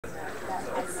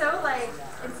It's so like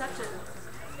Inception.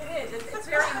 It is. It's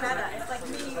very meta. It's like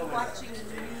me watching me.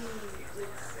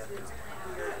 It's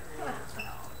weird.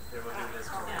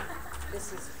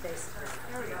 This is basically.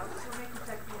 There we go. We're making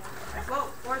TechPHX.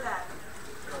 Whoa, or that.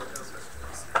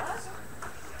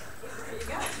 There you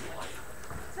go.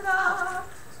 Ta-da!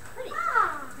 Pretty.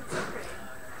 It's so pretty.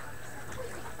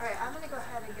 Alright, I'm going to go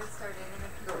ahead and get started, and if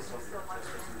people are still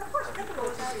watching. Of course, you're cool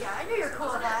with that. Yeah, I knew you were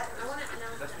cool with that. I want to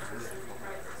announce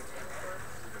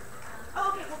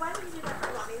Oh, okay, well, why don't you do that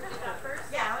first? Want me to do that first?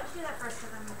 Yeah, why don't you do that first,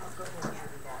 because I'm going to go ahead.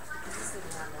 Yeah. This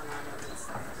didn't have one on it. It's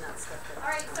not stuff that. All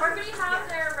right, so everybody has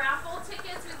their raffle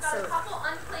tickets. We've got a couple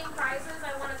unclaimed prizes.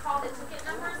 I want to call the ticket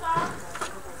numbers off.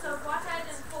 So go ahead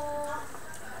and pull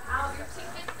out your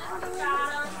tickets if you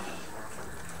got them.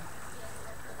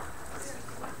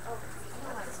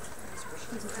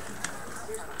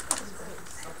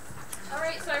 All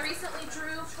right, so I recently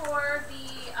drew for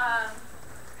the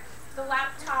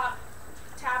laptop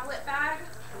tablet bag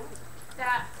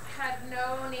that had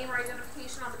no name or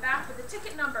identification on the back, but the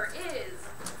ticket number is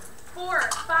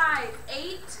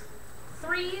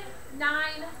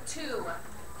 458392.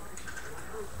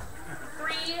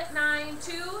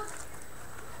 392.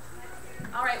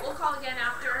 All right, we'll call again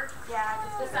after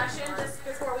the session, just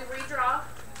before we redraw.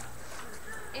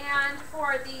 And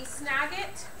for the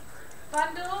Snagit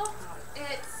bundle,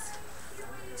 it's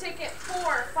ticket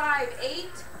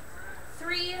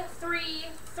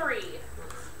 458333.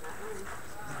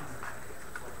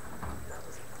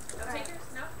 No takers?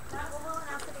 No? No, we'll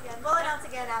announce it again. We'll announce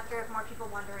again after if more people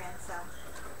wander in, so.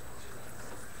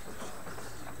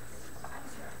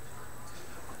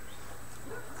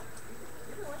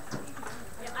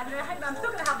 Yeah, I'm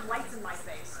still going to have lights in my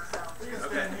face. So.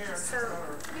 Okay. So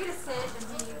you just sit and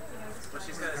be, Well,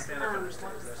 she's got to stand up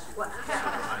understairs. What?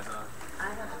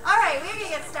 All right, we're going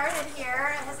to get started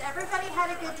here. Has everybody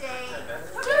had a good day?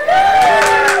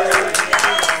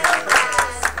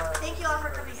 Thank you all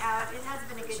for coming out. It has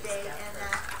been a good day and a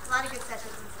lot of good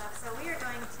sessions and stuff. So we are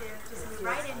going to just move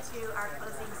right into our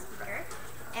closing speaker.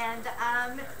 And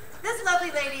this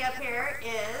lovely lady up here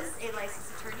is a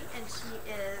licensed attorney, and she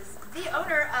is the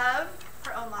owner of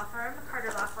her own law firm,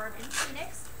 Carter Law Firm in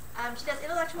Phoenix. She does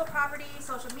intellectual property,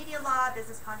 social media law,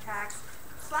 business contracts,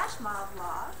 / mob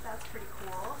law. That's pretty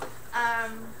cool.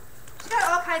 She's got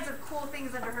all kinds of cool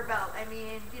things under her belt. I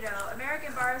mean, you know,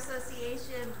 American Bar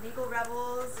Association, Legal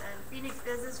Rebels, and Phoenix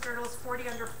Business Journal's 40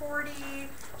 Under 40.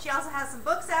 She also has some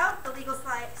books out, The Legal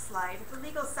The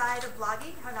Legal Side of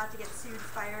Blogging, How Not to Get Sued,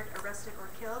 Fired, Arrested, or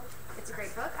Killed. It's a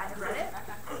great book. I have read it.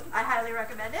 I highly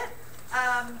recommend it.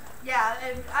 Yeah,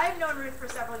 and I've known Ruth for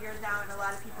several years now, and a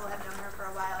lot of people have known her for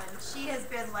a while, and she has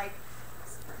been like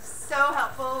so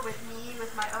helpful with me,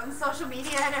 with my own social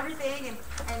media and everything, and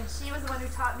she was the one who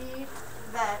taught me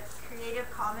that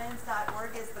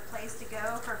creativecommons.org is the place to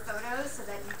go for photos so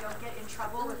that you don't get in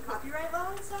trouble with copyright law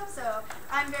and stuff. So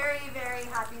I'm very, very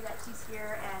happy that she's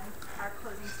here and our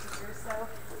closing speaker. So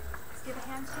let's give a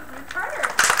hand to Ruth Carter.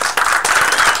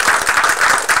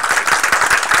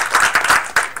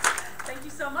 Thank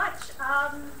you so much.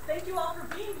 Thank you all for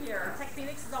being here.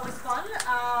 TechPHX is always fun,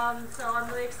 so I'm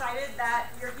really excited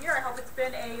that you're here. I hope it's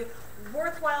been a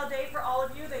worthwhile day for all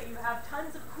of you, that you have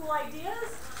tons of cool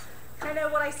ideas. Kind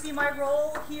of what I see my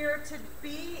role here to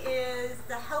be is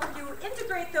to help you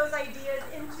integrate those ideas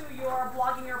into your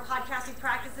blogging or podcasting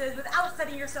practices without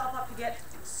setting yourself up to get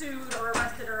sued or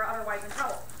arrested or otherwise in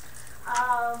trouble.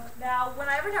 Now,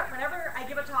 whenever I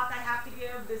give a talk, I have to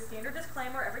give the standard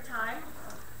disclaimer every time.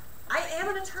 I am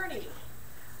an attorney,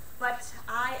 but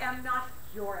I am not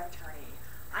your attorney.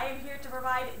 I am here to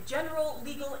provide general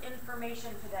legal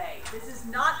information today. This is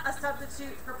not a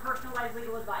substitute for personalized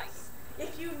legal advice.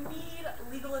 If you need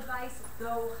legal advice,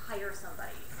 go hire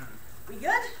somebody. We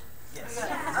good? Yes.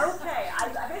 Okay.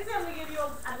 Basically, I'm going to give you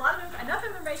enough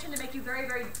information to make you very,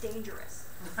 very dangerous.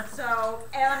 So,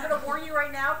 and I'm going to warn you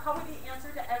right now, probably the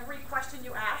answer to every question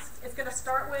you ask is going to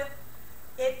start with,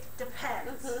 it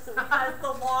depends, because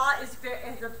the law is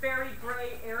a very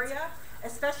gray area,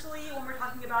 especially when we're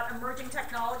talking about emerging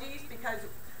technologies, because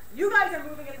you guys are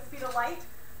moving at the speed of light.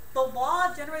 The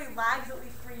law generally lags at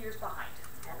least 3 years behind.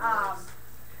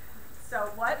 So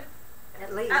what?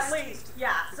 At least. At least,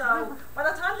 yeah. So by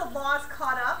the time the law's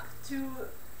caught up to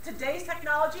today's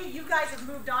technology, you guys have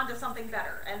moved on to something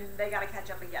better, and they got to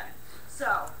catch up again.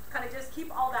 So kind of just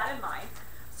keep all that in mind.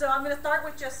 So I'm going to start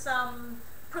with just some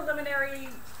preliminary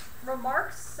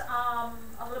remarks, a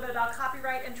little bit about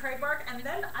copyright and trademark, and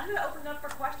then I'm going to open it up for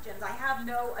questions. I have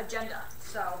no agenda.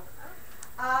 So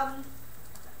I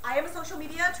am a social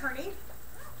media attorney.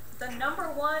 The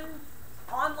 #1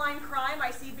 online crime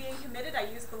I see being committed, I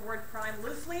use the word crime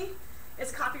loosely,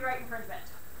 is copyright infringement.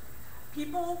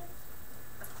 People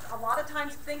a lot of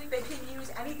times think they can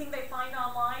use anything they find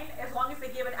online as long as they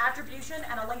give an attribution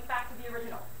and a link back to the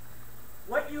original.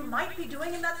 What you might be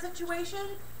doing in that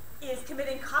situation is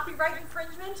committing copyright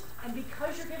infringement, and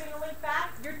because you're giving a link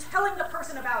back, you're telling the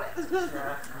person about it.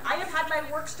 I have had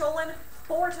my work stolen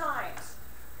 4 times.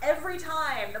 Every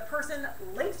time the person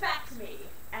linked back to me,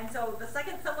 and so the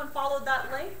second someone followed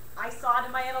that link, I saw it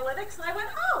in my analytics, and I went,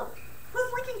 oh,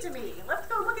 who's linking to me? Let's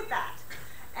go look at that.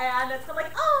 And it's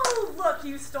like, oh, look,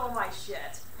 you stole my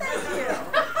shit. Thank you.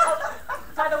 Oh,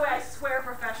 by the way, I swear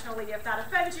professionally, if that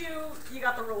offends you, you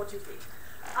got the rule of 2 feet.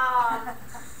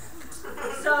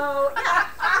 So yeah,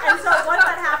 and so once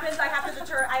that happens, I have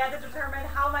to determine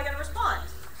how am I going to respond.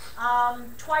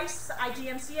 Twice I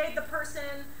GMCA'd the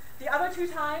person. The other 2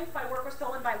 times my work was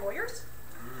stolen by lawyers.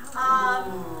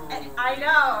 And I know,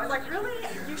 I was like, really?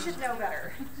 You should know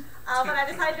better. But I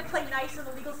decided to play nice in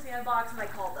the legal sandbox, and I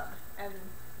called them, and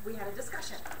we had a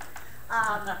discussion.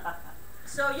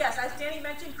 So yes, as Danny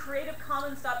mentioned,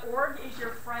 CreativeCommons.org is your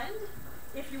friend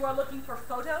if you are looking for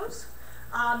photos.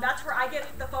 That's where I get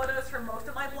the photos for most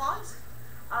of my blogs.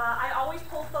 I always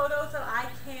pull photos that I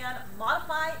can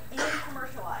modify and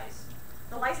commercialize.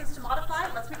 The license to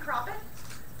modify lets me crop it.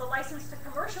 The license to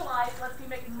commercialize lets me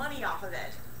make money off of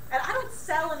it. And I don't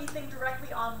sell anything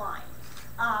directly online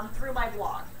through my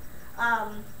blog.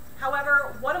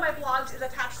 However, one of my blogs is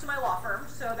attached to my law firm,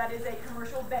 so that is a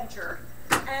commercial venture.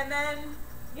 And then,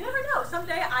 you never know,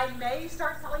 someday I may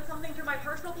start selling something through my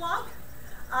personal blog.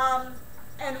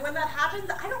 And when that happens,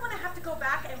 I don't want to have to go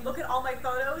back and look at all my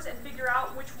photos and figure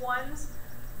out which ones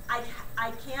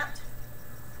I can't,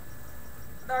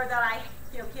 or that I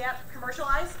can't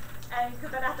commercialize, and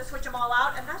because then I have to switch them all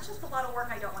out, and that's just a lot of work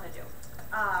I don't want to do.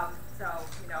 So,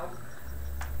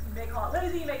 you may call it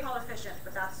lazy, you may call it efficient,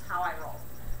 but that's how I roll.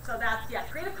 So that's, yeah,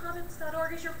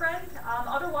 CreativeCommons.org is your friend.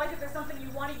 Otherwise, if there's something you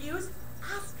want to use,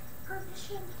 ask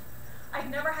permission.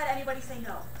 I've never had anybody say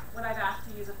no when I've asked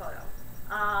to use a photo.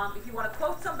 If you want to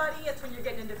quote somebody, it's when you're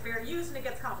getting into fair use and it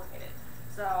gets complicated.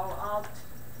 So I'll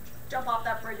jump off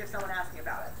that bridge if someone asks me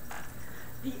about it.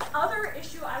 The other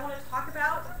issue I want to talk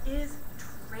about is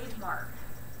trademark.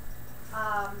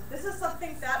 This is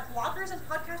something that bloggers and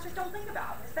podcasters don't think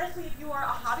about, especially if you are a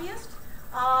hobbyist,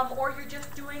 or you're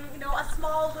just doing, a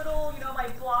small little, my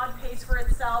blog pays for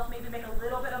itself, maybe make a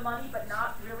little bit of money, but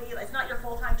not really, it's not your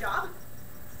full-time job.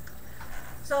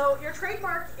 So your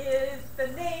trademark is the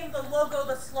name, the logo,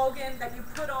 the slogan that you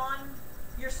put on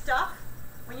your stuff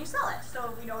when you sell it.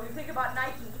 So, you think about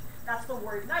Nike, that's the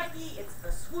word Nike, it's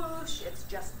the swoosh, it's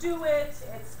just do it,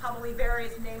 it's probably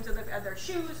various names of their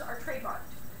shoes are trademarked.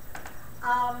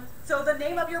 So the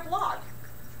name of your blog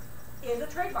is a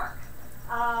trademark.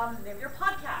 Name of your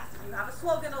podcast, if you have a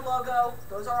slogan, a logo,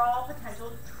 those are all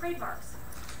potential trademarks.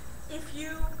 If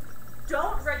you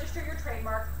don't register your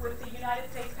trademark with the United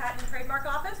States Patent and Trademark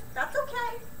Office, that's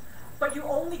okay. But you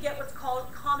only get what's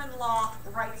called common law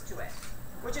rights to it,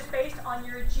 which is based on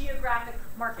your geographic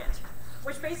market,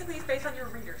 which basically is based on your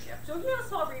readership. So if you have a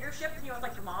small readership, it's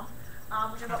like your mom,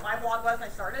 which is what my blog was when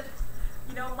I started.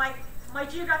 My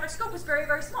geographic scope was very,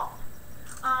 very small.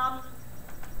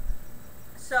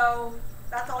 So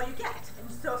that's all you get. And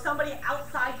so if somebody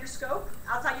outside your scope,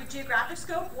 outside your geographic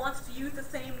scope, wants to use the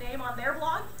same name on their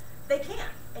blog, they can,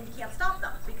 and you can't stop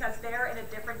them because they're in a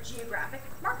different geographic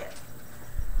market.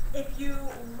 If you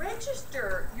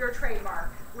register your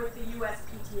trademark with the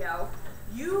USPTO,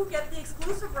 you get the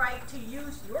exclusive right to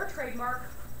use your trademark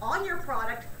on your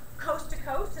product coast to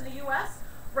coast in the US,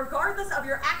 regardless of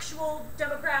your actual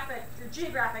demographic, your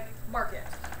geographic market.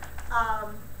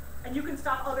 And you can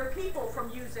stop other people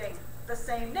from using the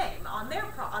same name on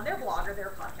their blog or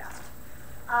their podcast.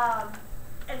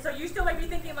 And so you still might be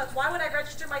thinking about, why would I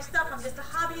register my stuff? I'm just a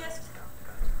hobbyist.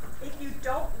 If you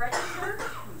don't register,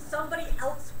 somebody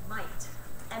else might.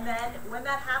 And then when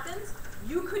that happens,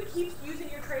 you could keep using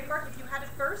your trademark if you had it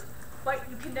first, but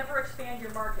you can never expand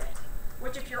your market.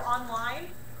 Which if you're online,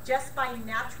 just by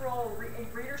natural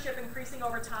readership increasing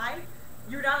over time,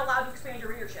 you're not allowed to expand your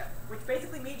readership, which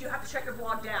basically means you have to shut your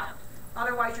blog down.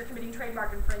 Otherwise, you're committing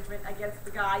trademark infringement against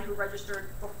the guy who registered,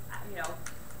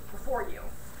 before you.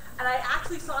 And I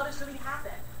actually saw this really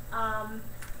happen.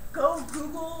 Go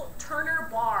Google Turner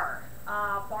Barr,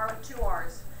 Barr with 2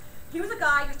 R's. He was a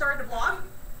guy who started a blog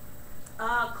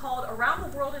called Around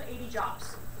the World in 80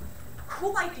 Jobs.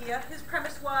 Cool idea. His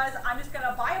premise was, I'm just going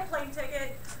to buy a plane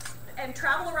ticket and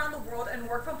travel around the world and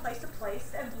work from place to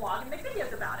place and blog and make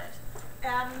videos about it.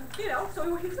 And,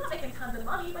 so he's not making tons of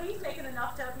money, but he's making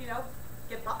enough to,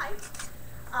 get by.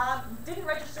 Didn't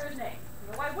register his name.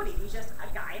 Why would he? He's just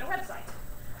a guy in a website.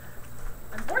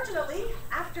 Unfortunately,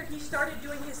 after he started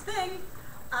doing his thing,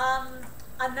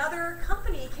 another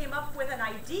company came up with an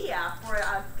idea for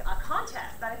a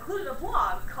contest that included a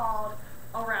blog called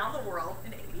Around the World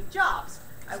in 80 Jobs.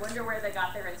 I wonder where they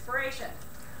got their inspiration.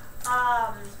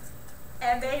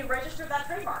 And they registered that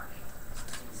trademark.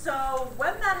 So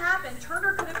when that happened,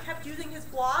 Turner could have kept using his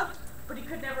blog, but he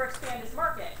could never expand his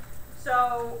market.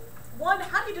 So one,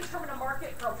 how do you determine a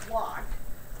market for a blog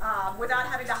without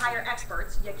having to hire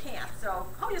experts? You can't. So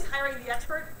probably just hiring the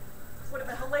expert would have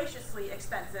been hellaciously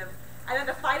expensive. And then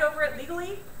to fight over it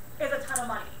legally is a ton of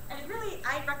money. And really,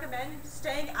 I recommend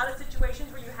staying out of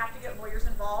situations where you have to get lawyers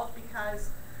involved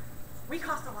because we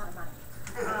cost a lot of money.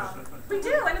 We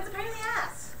do, and it's a pain in the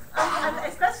ass.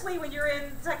 Especially when you're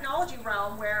in the technology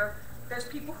realm where there's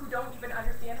people who don't even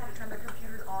understand how to turn their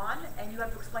computers on, and you have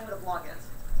to explain what a blog is.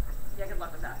 Yeah, good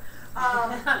luck with that.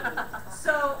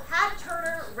 So had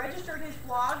Turner registered his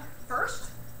blog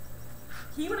first,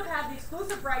 he would have had the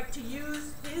exclusive right to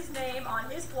use his name on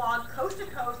his blog coast to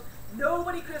coast.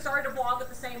 Nobody could have started a blog with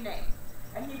the same name.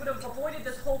 And he would have avoided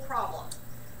this whole problem.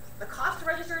 The cost to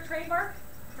register a trademark,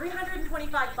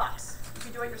 $325 if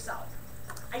you do it yourself.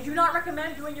 I do not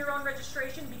recommend doing your own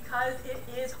registration because it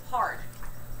is hard.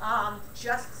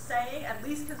 Just saying, at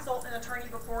least consult an attorney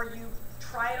before you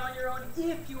try it on your own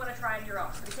if you want to try it on your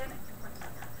own. But again, I don't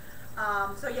recommend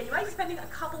that. So yeah, you might be spending a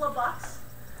couple of bucks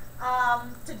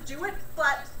to do it,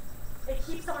 but it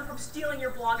keeps someone from stealing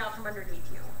your blog out from underneath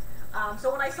you.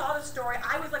 So when I saw this story,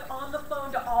 I was like on the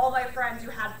phone to all my friends who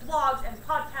had blogs and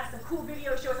podcasts and cool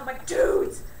video shows. I'm like,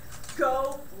 dudes,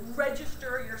 go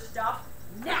register your stuff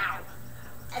now.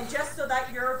 And just so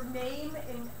that your name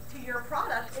to your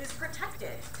product is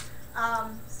protected.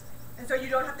 And so you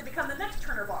don't have to become the next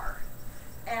Turner Bar.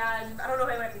 And I don't know if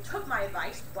anyone actually took my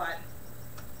advice, but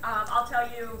I'll tell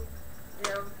you,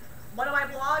 one of my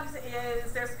blogs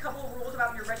is, there's a couple of rules about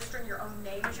when you're registering your own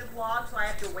name as your blog, so I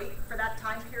have to wait for that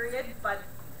time period. But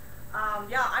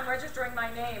yeah, I'm registering my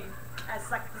name as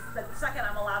the second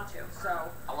I'm allowed to.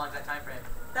 So How long is that time frame?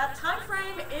 that time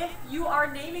frame, if you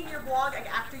are naming your blog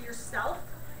after yourself,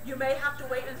 you may have to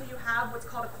wait until you have what's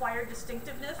called acquired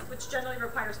distinctiveness, which generally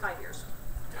requires 5 years.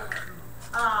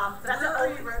 Where are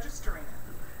you registering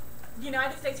it?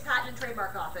 United States Patent and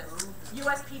Trademark Office,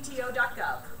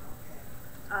 uspto.gov.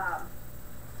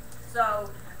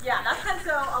 So yeah, that's kind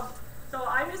of so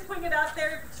I'm just putting it out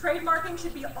there. Trademarking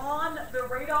should be on the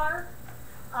radar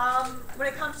when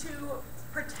it comes to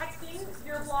protecting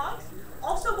your blog.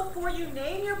 Also, before you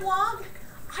name your blog,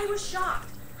 I was shocked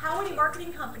how many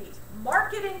marketing companies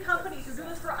who do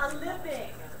this for a living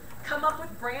come up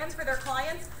with brands for their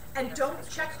clients and don't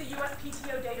check the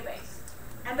USPTO database.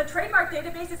 And the trademark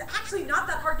database is actually not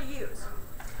that hard to use.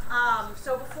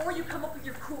 So before you come up with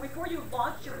before you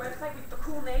launch your website with the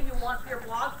cool name you want for your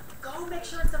blog, go make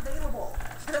sure it's available.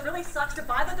 Because it really sucks to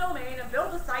buy the domain and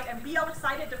build the site and be all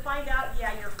excited to find out,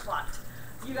 yeah, you're fucked.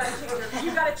 You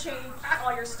gotta change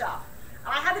all your stuff. And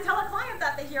I had to tell a client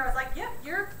that they hear. I was like, yep,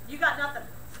 you got nothing.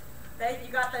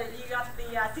 You got the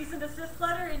cease and desist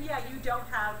letter, and yeah, you don't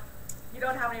have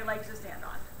any legs to stand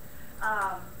on.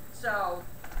 So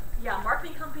yeah,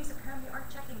 marketing companies apparently aren't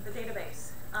checking the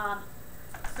database.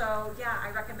 So yeah, I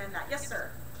recommend that. Yes,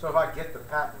 sir. So if I get the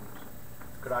patent,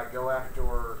 could I go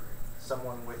after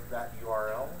someone with that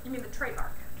URL? You mean the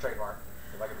trademark? Trademark.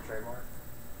 If I get the trademark?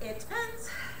 It depends.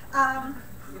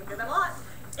 You can get them a lot.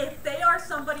 If they are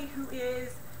somebody who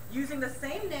is using the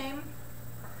same name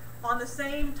on the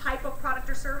same type of product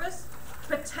or service,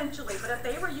 potentially. But if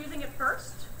they were using it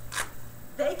first,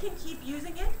 they can keep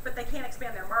using it, but they can't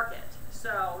expand their market.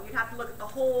 So you'd have to look at the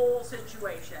whole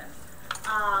situation.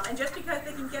 And just because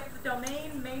they can get the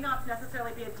domain may not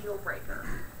necessarily be a deal breaker.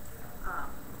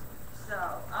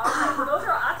 So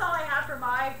that's all I have for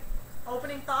my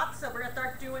opening thoughts. So we're going to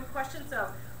start doing questions. So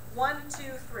 1,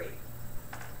 2, 3.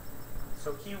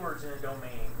 So keywords in a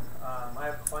domain. I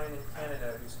have a client in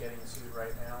Canada who's getting sued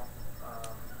right now.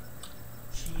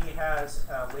 She has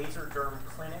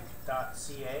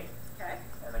laserdermclinic.ca, Okay.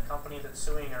 and the company that's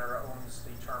suing her owns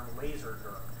the term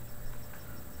laserderm.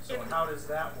 So how does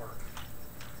that work?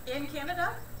 In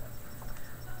Canada?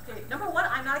 Okay, number one,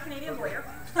 I'm not a Canadian lawyer,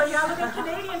 so you gotta look at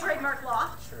Canadian trademark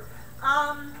law. Sure.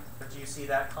 But do you see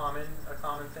that a common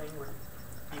thing with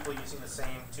people using the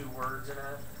same 2 words in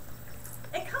it?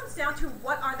 It comes down to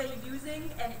what are they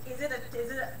using, and is it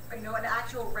an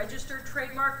actual registered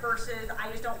trademark versus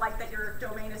I just don't like that your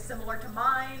domain is similar to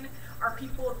mine. Are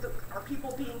people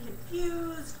being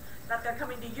confused that they're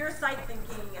coming to your site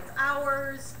thinking it's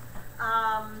ours?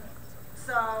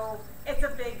 So it's a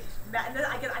big. And then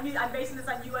I'm basing this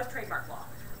on U.S. trademark law.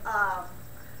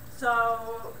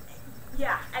 So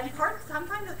Yeah, and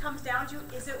sometimes it comes down to,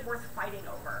 is it worth fighting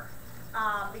over?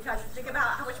 Because think about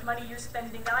how much money you're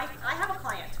spending. And I have a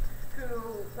client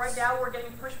who, right now, we're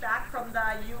getting pushback from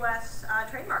the U.S.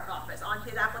 Trademark Office on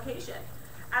his application.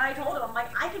 And I told him, I'm like,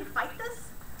 I can fight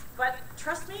this, but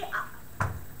trust me,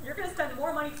 you're going to spend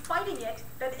more money fighting it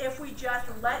than if we just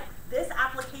let this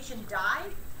application die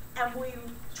and we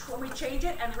change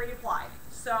it and reapply.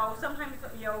 So sometimes,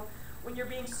 you know, when you're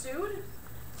being sued,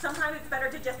 sometimes it's better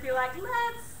to just be like,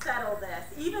 let's settle this.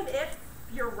 Even if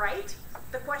you're right,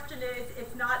 the question is,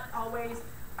 it's not always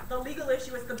the legal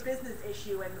issue, it's the business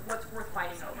issue and what's worth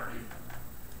fighting over.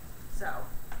 So,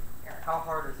 Eric. How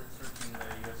hard is it searching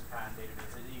the U.S. patent database?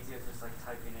 Is it easy as just like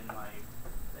typing in like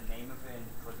the name of it and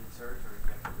clicking search, or do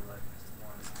you have to do like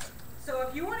more than that? So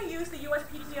if you want to use the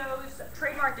USPTO's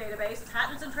trademark database,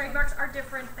 patents and trademarks are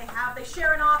different. They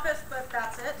share an office, but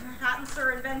that's it. Patents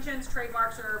are inventions,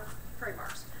 trademarks are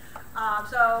trademarks.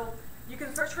 So you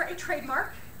can search for a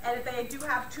trademark, and they do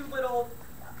have two little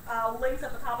links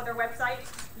at the top of their website.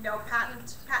 You know,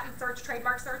 patent search,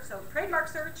 trademark search. So trademark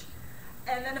search,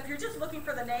 and then if you're just looking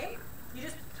for the name, you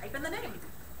just type in the name,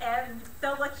 and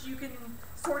they'll let you can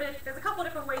sort it. There's a couple of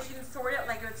different ways you can sort it.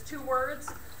 Like if it's 2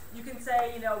 words, you can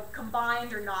say, you know,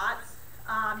 combined or not.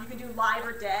 You can do live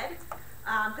or dead,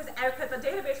 because the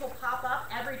database will pop up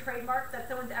every trademark that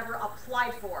someone's ever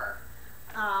applied for.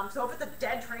 So if it's a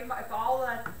dead trademark, if all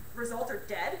the results are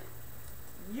dead,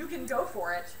 you can go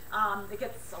for it. It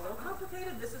gets a little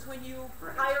complicated. This is when you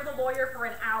hire the lawyer for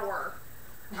an hour.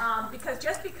 Because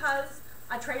just because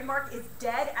a trademark is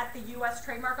dead at the U.S.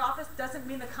 Trademark Office doesn't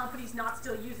mean the company's not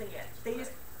still using it. They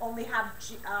just only have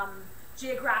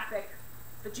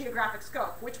the geographic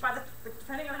scope, which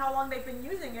depending on how long they've been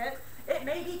using it, it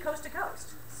may be coast to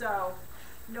coast. So,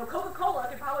 you know, Coca-Cola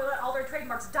could probably let all their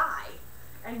trademarks die,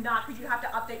 and not because you have to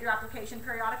update your application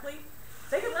periodically.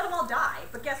 They could let them all die,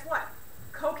 but guess what?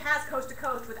 Coke has coast to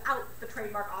coast without the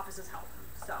trademark office's help.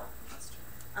 So,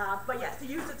 but yes, to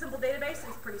use a simple database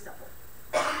is pretty simple.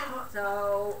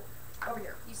 So, over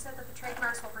here. You said that the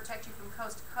trademarks will protect you from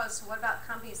coast to coast. So what about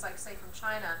companies like, say, from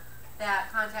China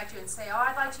that contact you and say, oh,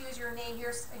 I'd like to use your name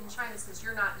here in China since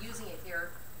you're not using it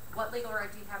here? What legal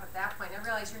right do you have at that point? I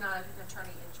realize you're not an attorney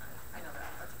in China. I know that.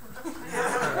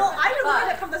 Well, I would look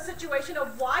at it from the situation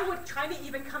of why would China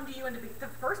even come to you in the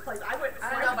first place? I don't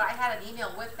know, but I had an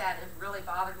email with that and it really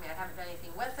bothered me. I haven't done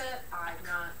anything with it.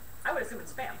 I would assume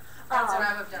it's spam. That's what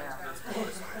I would have done too.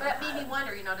 But it made me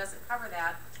wonder, you know, does it cover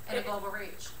that in a global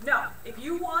reach? No. If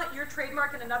you want your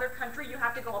trademark in another country, you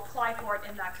have to go apply for it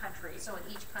in that country. So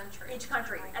in each country? Each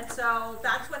country. And so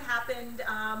that's what happened,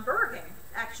 Burger King,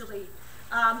 actually.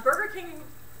 Burger King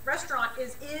restaurant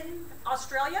is in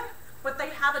Australia, but they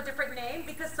have a different name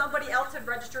because somebody else had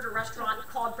registered a restaurant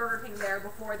called Burger King there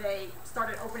before they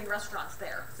started opening restaurants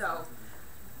there. So,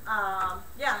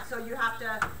 yeah, so you have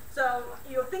to, so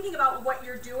you're thinking about what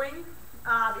you're doing.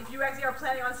 If you actually are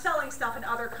planning on selling stuff in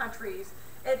other countries,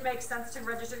 it makes sense to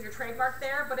register your trademark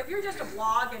there. But if you're just a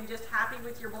blog and just happy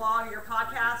with your blog or your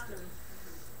podcast, and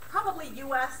probably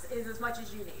US is as much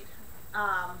as you need.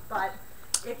 But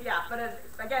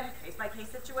again, case by case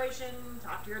situation,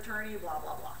 talk to your attorney, blah,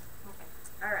 blah, blah.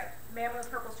 Okay. All right, man with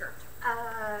purple shirt.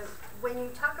 When you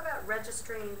talk about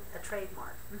registering a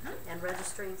trademark and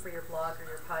registering for your blog or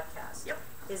your podcast,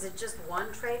 is it just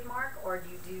one trademark, or do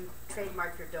you do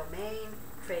trademark your domain,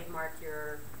 trademark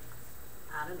your,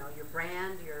 I don't know, your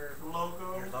brand, your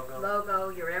logo,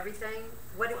 your everything?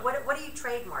 What are you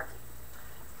trademarking?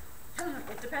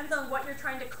 It depends on what you're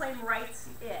trying to claim rights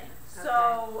in. Okay.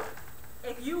 So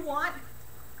if you want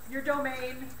your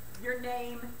domain, your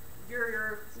name,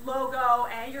 your logo,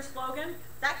 and your slogan,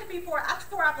 that could be that's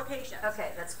 4 applications.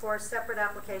 Okay, that's 4 separate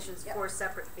applications, 4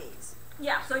 separate fees.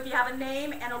 Yeah, so if you have a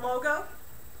name and a logo,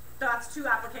 that's 2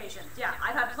 applications. Yeah,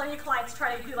 I've had plenty of clients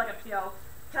try to do like a,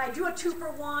 can I do a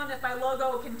 2-for-1 if my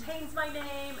logo contains my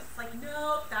name? It's like,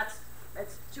 no, that's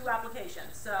 2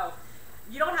 applications. So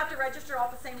you don't have to register all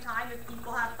at the same time. If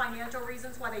people have financial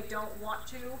reasons why they don't want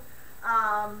to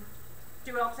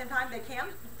do it all at the same time, they can.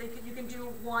 You can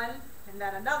do one and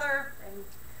then another. And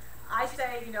I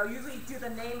say, usually do the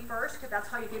name first because that's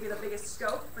how you give you the biggest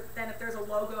scope. But then if there's a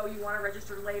logo you want to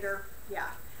register later, yeah.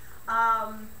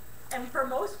 And for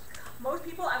most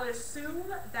people, I would assume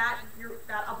that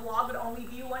a blog would only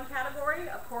be one category.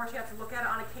 Of course, you have to look at it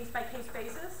on a case-by-case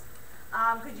basis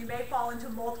because you may fall into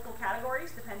multiple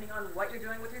categories depending on what you're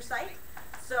doing with your site.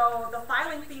 So the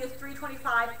filing fee is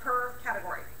 $325 per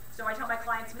category. So I tell my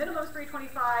clients minimum is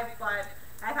 $325, but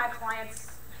I've had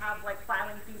clients have like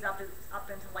filing fees up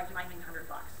into like $1,900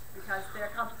 because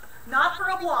they're not for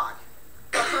a blog,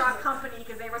 but for a company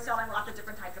because they were selling lots of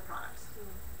different types of products.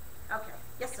 Okay.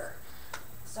 Yes, sir.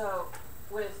 So,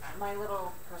 with my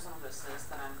little personal business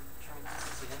that I'm trying to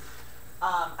succeed in,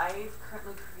 I've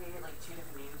currently created like 2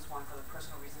 different names, one for the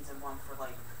personal reasons and one for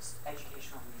like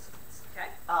educational reasons. Okay.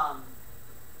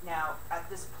 Now, at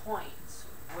this point,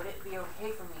 would it be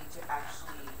okay for me to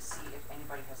actually see if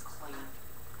anybody has claimed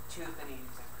 2 of the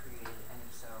names I've created, and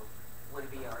if so, would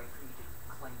it be alright for me to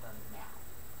claim them now?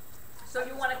 So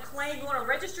you want to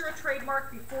register a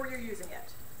trademark before you're using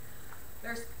it.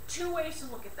 There's 2 ways to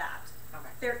look at that. Okay.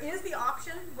 There is the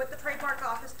option with the trademark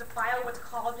office to file what's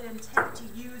called an intent to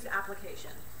use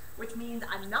application, which means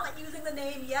I'm not using the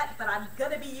name yet, but I'm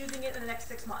going to be using it in the next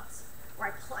 6 months,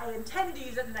 or I intend to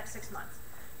use it in the next 6 months.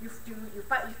 You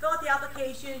fill out the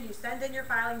application, you send in your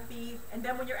filing fee, and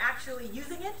then when you're actually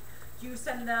using it, you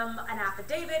send them an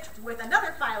affidavit with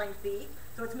another filing fee,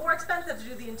 so it's more expensive to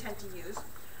do the intent to use.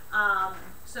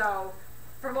 So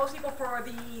for most people, for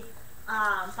the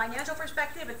financial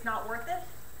perspective, it's not worth it,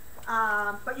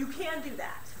 but you can do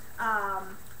that.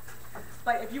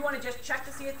 But if you want to just check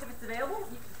to see if it's available,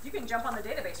 you can jump on the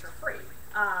database for free.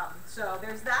 So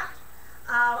there's that.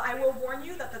 I will warn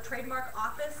you that the trademark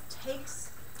office takes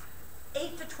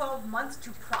 8 to 12 months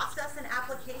to process an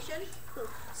application.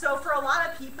 So for a lot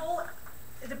of people,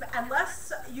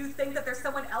 unless you think that there's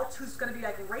someone else who's going to be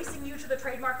like racing you to the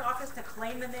trademark office to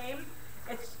claim the name,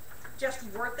 it's just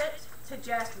worth it to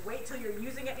just wait till you're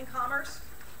using it in commerce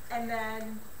and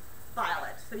then file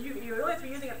it. So you only have to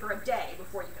be using it for a day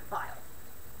before you can file.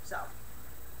 So,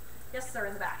 yes, sir,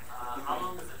 in the back. How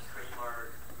long is a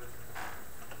trademark?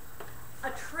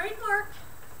 A trademark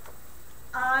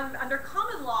under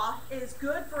common law is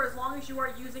good for as long as you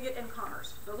are using it in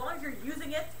commerce. So as long as you're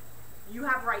using it, you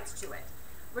have rights to it.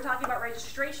 We're talking about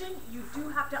registration. You do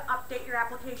have to update your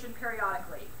application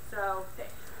periodically. So,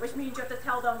 which means you have to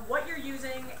tell them what you're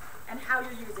using and how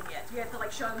you're using it. You have to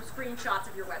like show them screenshots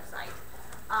of your website.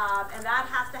 And that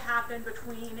has to happen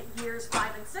between years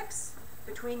 5 and 6,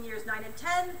 between years 9 and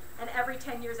 10, and every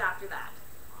 10 years after that.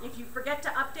 If you forget to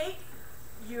update,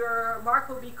 your mark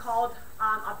will be called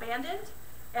abandoned,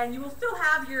 and you will still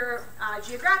have your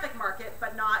geographic market,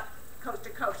 but not coast to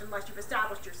coast unless you've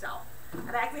established yourself.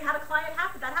 And I actually had a client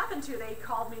that happened to. They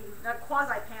called me,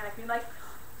 quasi-panicked, being like,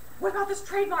 what about this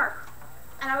trademark?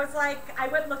 And I was like, I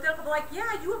went and looked it up, and like,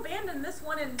 yeah, you abandoned this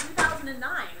one in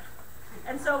 2009.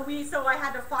 And so I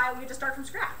had to file, we had to start from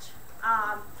scratch.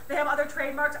 They have other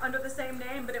trademarks under the same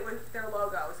name, but it was their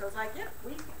logo. So it's like, yeah,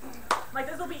 like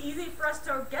this will be easy for us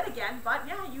to get again, but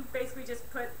yeah, you basically just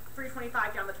put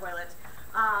 325 down the toilet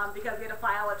because we had to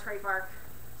file a trademark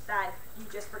that you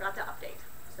just forgot to update.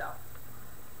 So,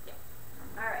 yeah.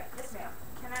 All right, yes ma'am.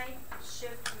 Can I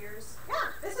shift gears? Yeah,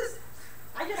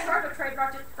 I just started a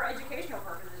trademark for educational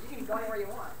purposes. You can go anywhere you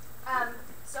want.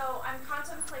 So I'm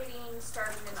contemplating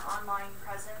starting an online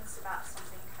presence about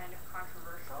something kind of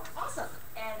controversial. Awesome.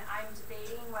 And I'm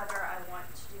debating whether I want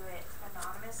to do it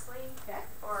anonymously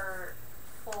or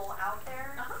full out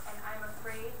there. And I'm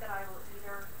afraid that I will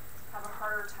either have a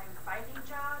harder time finding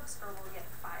jobs or will get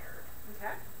fired.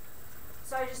 Okay.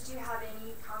 So do you have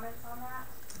any comments on that?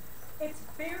 It's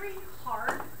very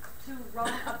hard to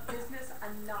run a business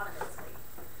anonymously.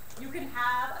 You can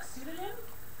have a pseudonym,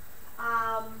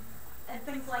 and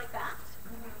things like that.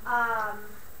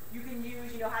 You can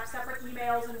use, have separate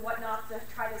emails and whatnot to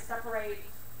try to separate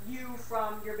you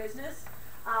from your business.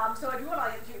 So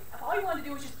if all you want to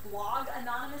do is just blog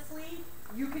anonymously,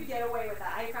 you could get away with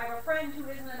that. I have a friend who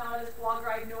is an anonymous blogger.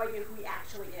 I have no idea who he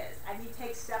actually is, and he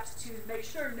takes steps to make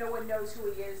sure no one knows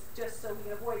who he is, just so he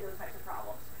can avoid those types of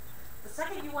problems. The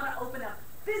second you want to open a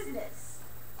business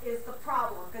is the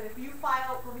problem, because when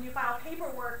you file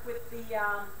paperwork with the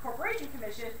Corporation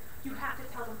Commission, you have to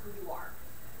tell them who you are.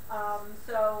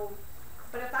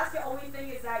 But if that's the only thing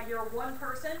is that you're one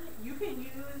person, you can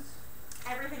use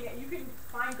everything. You can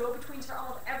find go-betweens for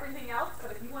almost everything else.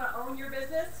 But if you want to own your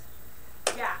business,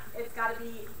 yeah, it's got to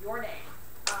be your name.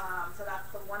 So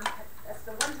that's the one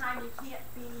time you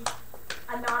can't be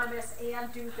anonymous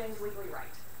and do things legally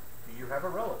right. Do you have a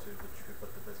relative that you could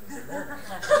put the business in there?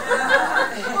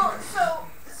 Well,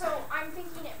 so I'm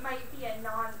thinking it might be a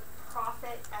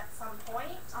non-profit at some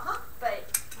point.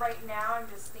 But right now I'm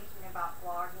just thinking about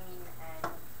blogging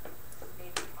and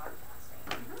maybe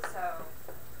podcasting. So,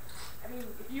 I mean,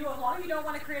 as long as you don't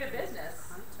want to create a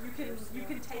business, you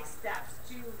can take steps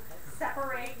to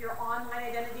separate your online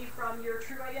identity from your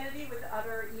true identity with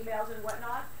other emails and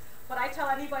whatnot. But I tell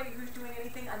anybody who's doing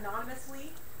anything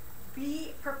anonymously,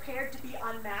 be prepared to be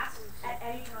unmasked at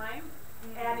any time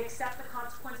and accept the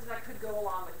consequences that could go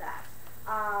along with that.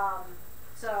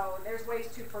 So there's ways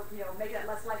to make that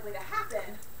less likely to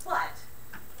happen, but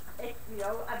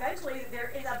eventually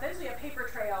there is a paper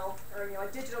trail or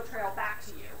a digital trail back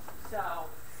to you. So,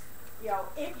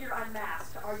 if you're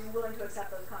unmasked, are you willing to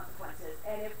accept those consequences?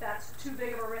 And if that's too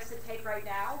big of a risk to take right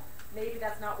now, maybe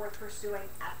that's not worth pursuing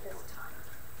at this time.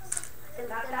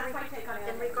 That's my take on it.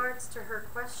 In regards to her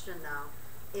question,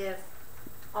 though, if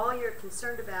all you're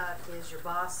concerned about is your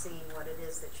boss seeing what it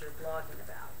is that you're blogging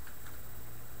about,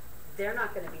 they're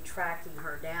not going to be tracking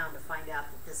her down to find out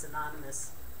that this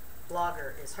anonymous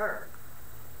blogger is her,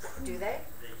 do they?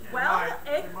 Well,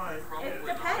 it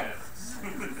depends.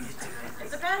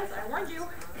 It depends. I warned you.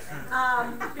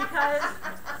 Because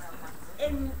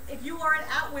if you are an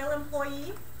at-will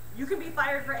employee, you can be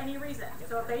fired for any reason.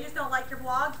 So if they just don't like your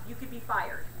blog, you could be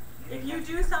fired. If you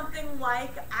do something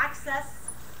like access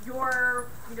your,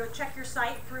 check your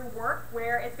site through work,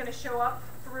 where it's going to show up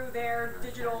through their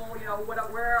digital,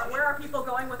 where are people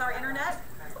going with our internet,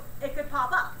 it could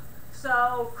pop up.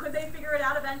 So could they figure it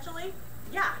out eventually?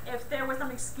 Yeah, if there was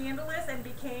something scandalous and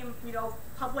became,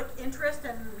 public interest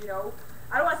and,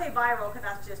 I don't want to say viral because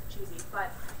that's just cheesy,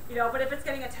 but, but if it's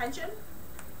getting attention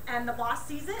and the boss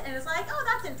sees it and is like, oh,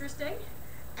 that's interesting,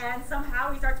 and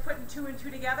somehow he starts putting 2 and 2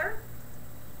 together,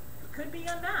 it could be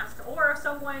unmasked. Or if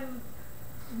someone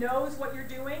knows what you're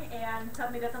doing and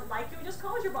suddenly doesn't like you and just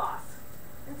calls your boss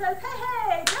and says,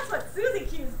 hey, guess what Susie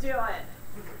Q's doing?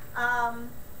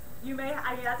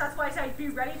 That's why I say be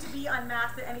ready to be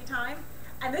unmasked at any time.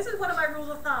 And this is one of my rules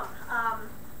of thumb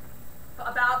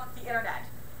about the internet,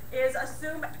 is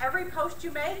assume every post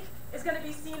you make is going to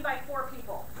be seen by 4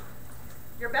 people.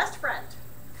 Your best friend,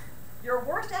 your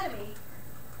worst enemy,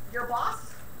 your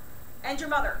boss, and your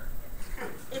mother.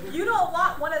 If you don't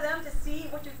want one of them to see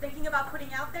what you're thinking about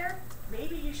putting out there,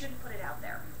 maybe you shouldn't put it out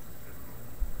there.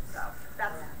 So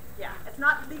that's, it's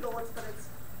not legal, but it's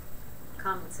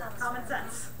common sense. Common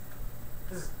sense.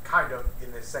 This is kind of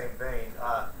in the same vein.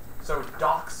 So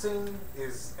doxing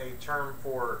is a term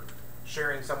for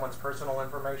sharing someone's personal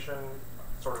information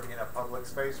sort of in a public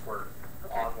space where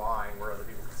online where other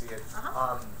people can see it.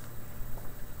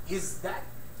 Is that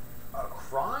a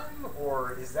crime,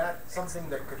 or is that something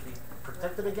that could be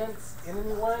protected against in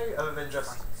any way other than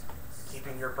just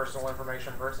keeping your personal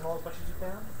information personal as much as you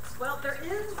can? Well, there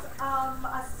is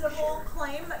a civil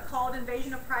claim called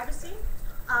invasion of privacy,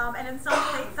 and in some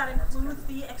states that includes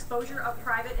the exposure of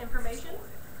private information.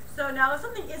 So now if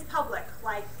something is public,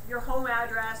 like your home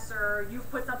address or you've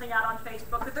put something out on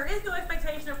Facebook, but there is no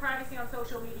expectation of privacy on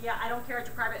social media, I don't care what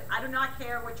your private, I do not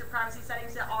care what your privacy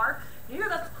settings are, neither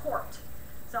does the court.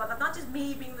 So that's not just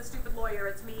me being the stupid lawyer,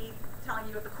 it's me telling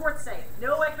you what the courts say.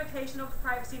 No expectation of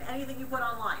privacy in anything you put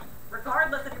online,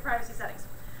 regardless of your privacy settings.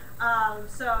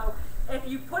 So if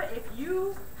you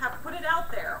have put it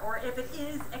out there, or if it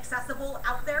is accessible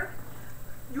out there,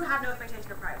 you have no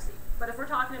expectation of privacy. But if we're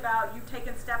talking about you've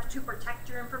taken steps to protect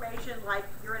your information, like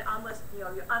your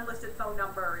unlisted phone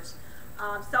numbers,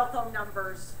 cell phone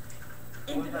numbers,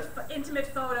 intimate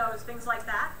photos, things like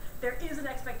that, there is an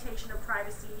expectation of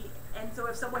privacy. And so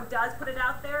if someone does put it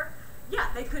out there, yeah,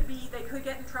 they could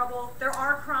get in trouble. There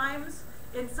are crimes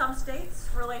in some states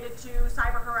related to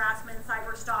cyber harassment,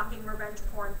 cyber stalking, revenge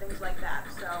porn, things like that.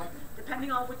 So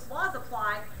depending on which laws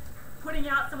apply, putting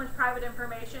out someone's private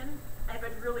information, if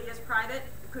it really is private,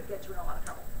 it could get you in a lot of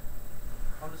trouble.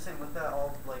 I'm just saying, with that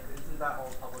all, isn't that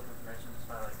all public information just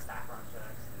by, background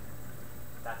checks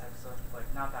and that type of stuff?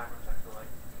 Not background checks, but,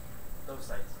 those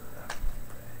sites, if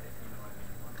you know what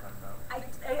I'm talking about.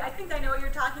 I think I know what you're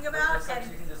talking about. And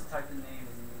you can just type in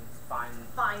names and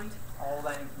find all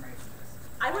that information.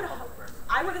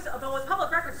 Although it's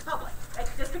public records, it's public.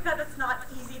 Just because it's not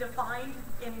easy to find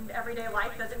in everyday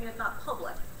life doesn't mean it's not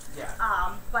public. Yeah.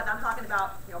 But I'm talking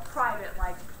about, private,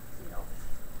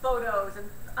 photos and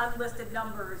unlisted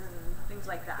numbers and things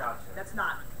like that. Gotcha. That's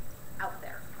not out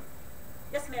there.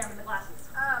 Yes, ma'am, in the glasses.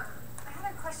 I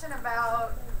had a question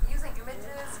about using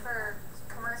images for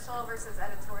commercial versus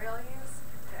editorial use.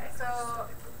 Okay. So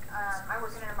I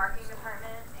work in a marketing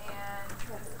department, and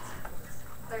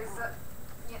there's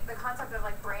the concept of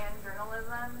brand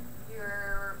journalism.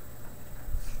 You're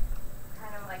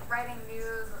kind of writing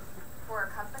news for a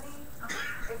company.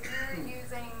 If you're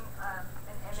using an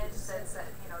image that's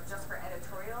just for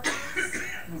editorial use,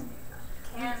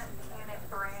 can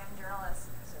a brand journalist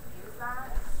use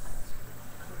that?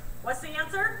 What's the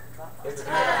answer? Yes.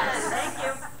 Thank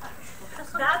you.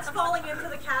 That's falling into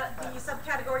the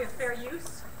subcategory of fair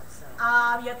use.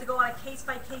 You have to go on a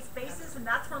case-by-case basis, and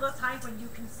that's one of those times when you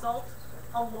consult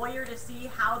a lawyer to see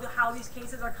how these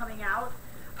cases are coming out.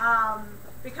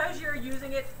 Because you're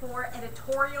using it for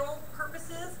editorial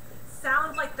purposes,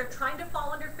 sounds like they're trying to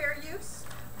fall under fair use,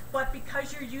 but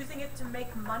because you're using it to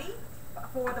make money,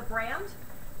 for the brand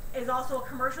is also a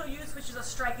commercial use, which is a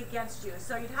strike against you.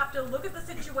 So you'd have to look at the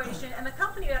situation, and the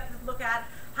company would have to look at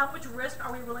how much risk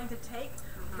are we willing to take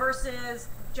versus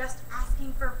just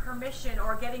asking for permission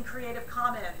or getting Creative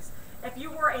Commons. If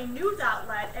you were a news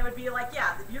outlet, it would be like,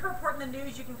 yeah, if you're reporting the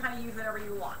news, you can kind of use whatever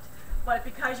you want. But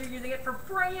because you're using it for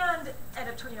brand,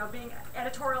 being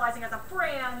editorializing as a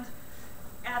brand,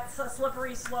 that's a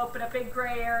slippery slope and a big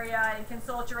gray area, and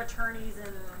consult your attorneys,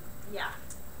 and yeah.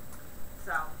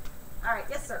 So, all right,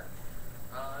 yes, sir.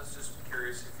 I was just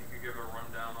curious if you could give a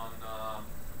rundown on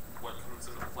what comes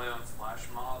into play on flash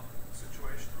mob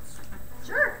situations.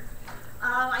 Sure.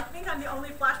 I think I'm the only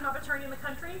flash mob attorney in the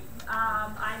country.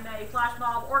 I'm a flash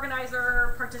mob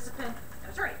organizer, participant,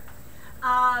 and attorney.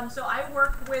 So I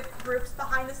work with groups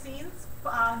behind the scenes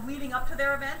leading up to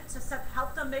their event to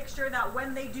help them make sure that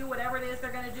when they do whatever it is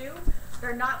they're going to do,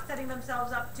 they're not setting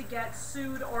themselves up to get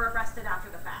sued or arrested after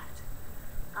the fact.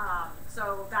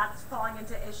 So that's falling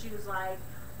into issues like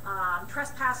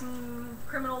trespassing,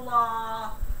 criminal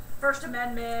law, First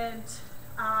Amendment,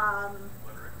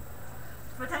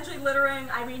 potentially littering.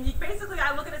 I mean, basically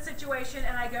I look at a situation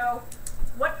and I go,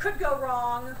 what could go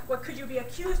wrong? What could you be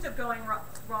accused of going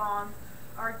wrong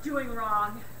or doing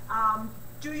wrong?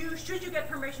 Should you get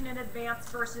permission in advance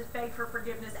versus beg for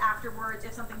forgiveness afterwards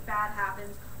if something bad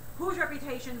happens? Whose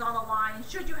reputation's on the line?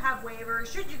 Should you have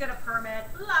waivers? Should you get a permit?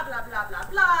 Blah, blah, blah, blah,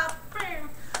 blah. Boom.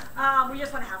 We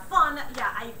just want to have fun.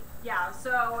 Yeah,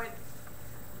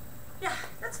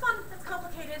 that's fun. That's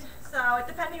complicated. So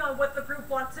depending on what the group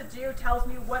wants to do tells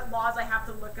me what laws I have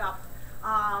to look up.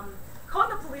 Calling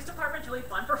the police department is really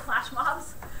fun for flash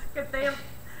mobs. Because they have,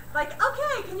 like,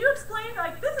 okay, can you explain,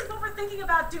 like, this is what we're thinking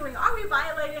about doing. Are we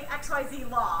violating XYZ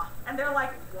law? And they're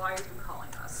like, why are you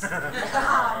calling us?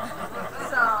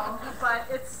 But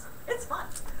it's fun.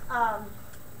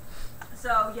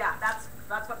 So yeah, that's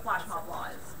what flash mob law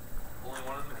is. Only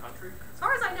one in the country? As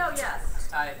far as I know, yes.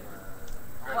 I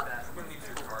I'm gonna need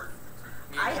your card.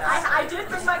 I did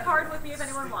bring my card with me if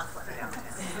anyone wants one.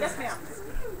 Yes, ma'am.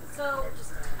 So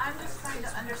I'm just trying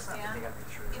to understand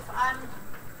if I'm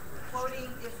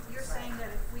quoting, if you're saying that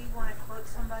if we want to quote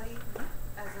somebody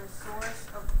as a source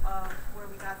of where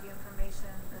we got the information,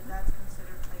 that that's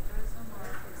considered plagiarism,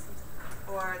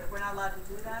 or we're not allowed to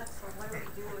do that. So what do we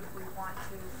do if we want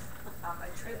to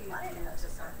attribute to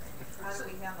something? How do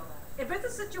we handle that? If it's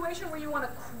a situation where you want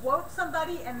to quote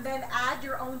somebody and then add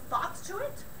your own thoughts to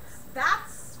it,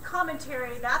 that's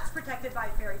commentary, that's protected by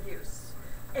fair use.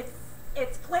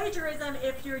 It's plagiarism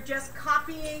if you're just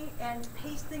copying and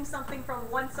pasting something from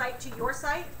one site to your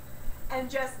site and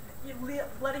just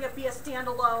letting it be a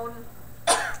standalone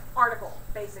article,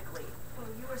 basically. Well,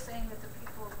 you were saying that the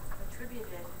people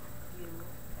attributed you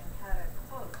and had a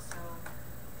quote, so...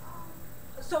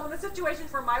 So in the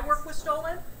situations where my work was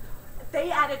stolen, they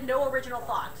added no original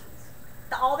thought.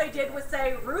 All they did was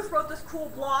say, Ruth wrote this cool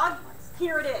blog,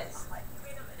 here it is.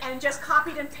 And just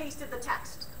copied and pasted the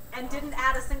text and didn't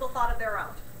add a single thought of their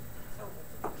own. So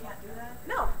we can't do that?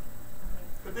 No.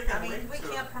 But they can I mean, link we to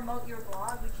can't promote your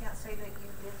blog. We can't say that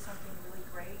you did something really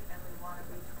great and we want to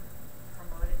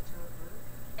promote it to a group.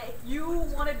 If you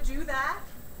want to do that,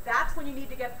 that's when you need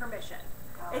to get permission.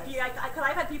 If you, because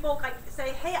I've had people like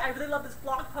say, hey, I really love this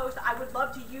blog post. I would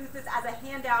love to use this as a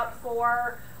handout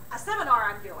for a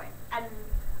seminar I'm doing. And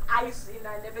and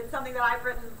if it's something that I've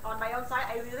written on my own site,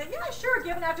 I usually say, yeah, sure,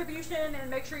 give an attribution and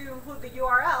make sure you include the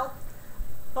URL.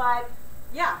 But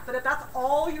yeah, but if that's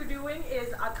all you're doing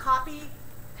is a copy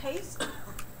paste,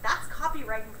 that's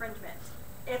copyright infringement.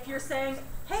 If you're saying,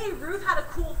 hey, Ruth had a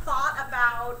cool thought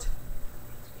about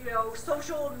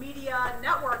social media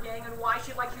networking and why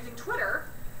she likes using Twitter,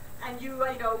 and you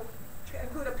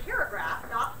include a paragraph,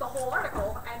 not the whole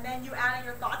article, and then you add in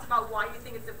your thoughts about why you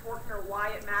think it's important or why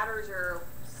it matters or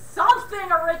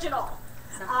something original.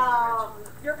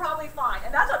 You're probably fine.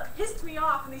 And that's what pissed me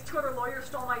off when these Twitter lawyers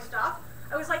stole my stuff.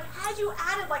 I was like, had you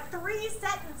added like 3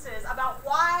 sentences about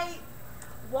why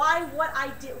what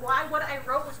I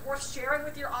wrote was worth sharing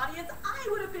with your audience, I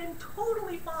would have been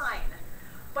totally fine.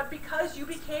 But because you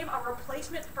became a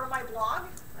replacement for my blog,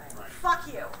 fuck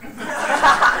you. Because a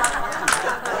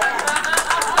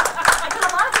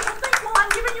lot of people think, well, I'm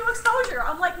giving you exposure.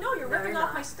 I'm like, no, you're ripping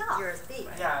off my stuff. You're a thief.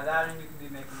 Yeah, that and you can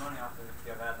be making money off it if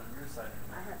you have ads on your site.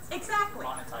 Exactly.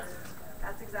 Monetize it.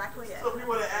 That's exactly it. So if he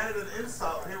would have added an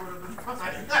insult, he would have been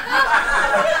fine.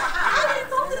 Had he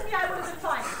insulted me, I would have been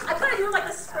fine. I kind of do like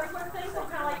the sprinkler thing, so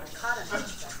kind of like,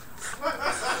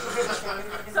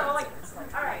 so like,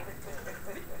 all right.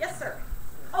 Yes, sir.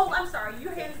 Oh, I'm sorry.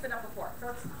 Your hand's been up before.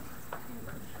 So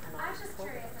I was just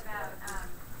curious about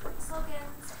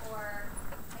slogans, or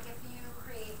like if you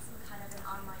create some kind of an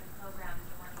online program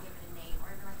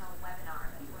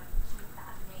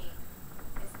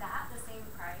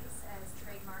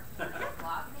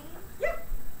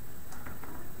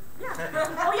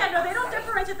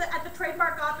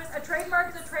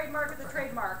trademark is a trademark is a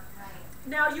trademark.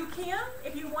 Now you can,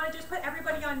 if you want to just put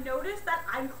everybody on notice that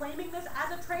I'm claiming this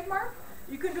as a trademark,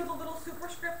 you can do the little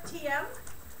superscript TM,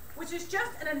 which is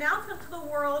just an announcement to the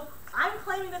world, I'm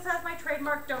claiming this as my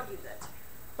trademark, don't use it.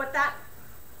 But that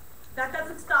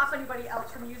doesn't stop anybody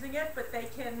else from using it, but they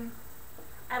can,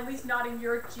 at least not in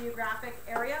your geographic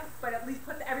area, but at least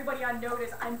put everybody on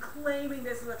notice, I'm claiming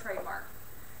this as a trademark.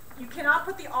 You cannot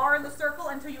put the R in the circle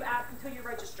until you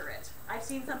register it. I've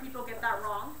seen some people get that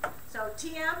wrong. So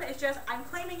TM is just, I'm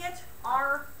claiming it,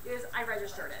 R is, I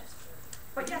registered it.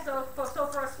 But yeah, so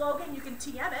for a slogan, you can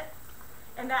TM it,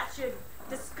 and that should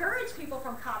discourage people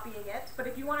from copying it, but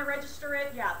if you want to register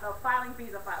it, yeah, the filing fee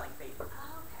is a filing fee. Oh,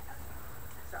 okay.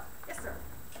 So, yes sir.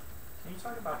 Can you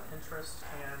talk about Pinterest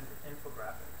and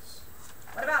infographics?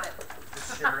 What about it?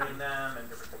 Just sharing them and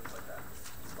different things like that.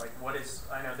 Like what is,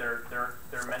 I know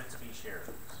they're meant to be shared,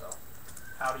 so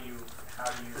what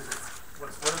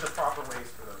are the proper ways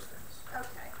for those things?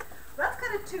 Okay, well, that's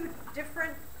kind of two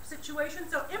different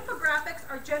situations. So infographics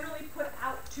are generally put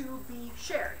out to be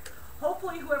shared.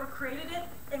 Hopefully whoever created it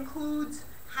includes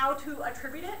how to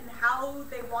attribute it and how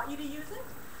they want you to use it.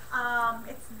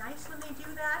 It's nice when they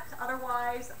do that.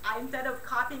 Otherwise, instead of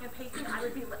copying and pasting, I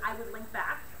would link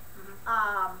back.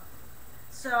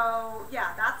 So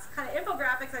yeah, that's kind of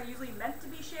infographics are usually meant to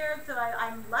be shared, so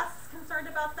I'm less concerned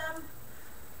about them.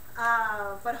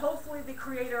 But hopefully the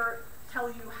creator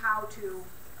tells you how to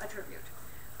attribute,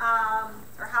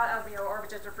 or how, or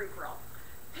just a free for all.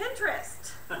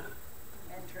 Pinterest.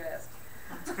 Pinterest.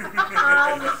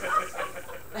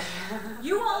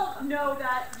 You all know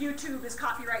that YouTube is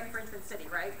copyright infringement city,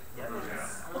 right? Yep.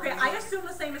 Okay, I assume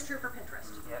the same is true for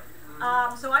Pinterest.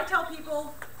 Yep. So I tell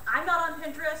people, I'm not on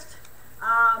Pinterest.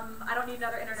 I don't need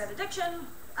another internet addiction.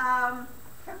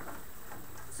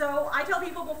 So I tell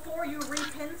people before you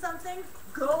repin something,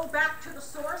 go back to the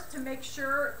source to make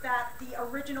sure that the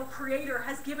original creator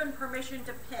has given permission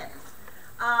to pin.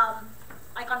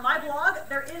 Like on my blog,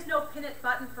 there is no pin it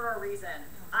button for a reason.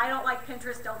 I don't like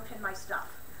Pinterest, don't pin my stuff.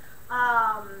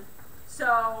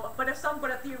 But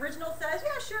if the original says,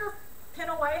 yeah, sure, pin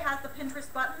away has the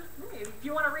Pinterest button, if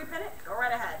you want to repin it, go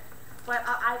right ahead. But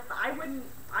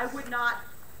I would not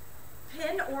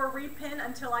pin or repin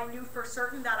until I knew for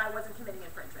certain that I wasn't committing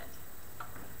infringement.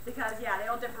 Because yeah, they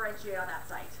don't differentiate on that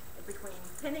site between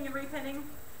pinning and repinning.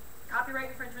 Copyright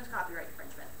infringement is copyright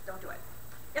infringement. Don't do it.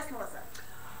 Yes, Melissa?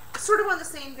 Sort of on the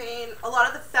same vein, a lot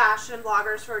of the fashion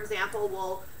bloggers, for example,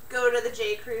 will go to the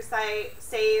J.Crew site,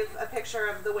 save a picture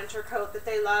of the winter coat that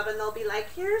they love, and they'll be like,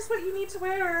 here's what you need to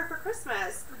wear for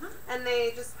Christmas. And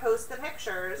they just post the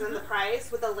pictures and the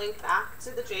price with a link back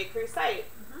to the J.Crew site.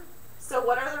 So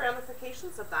what are the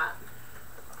ramifications of that?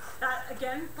 That,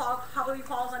 again, probably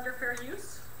falls under fair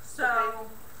use. So,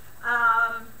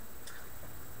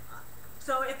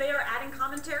 so if they are adding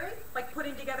commentary, like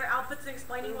putting together outfits and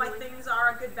explaining why things are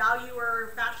a good value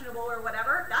or fashionable or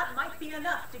whatever, that might be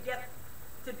enough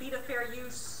to beat a fair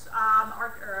use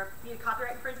or beat a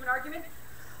copyright infringement argument.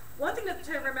 One thing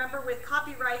to remember with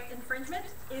copyright infringement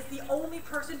is the only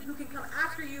person who can come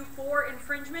after you for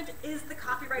infringement is the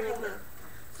copyright holder.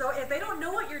 So if they don't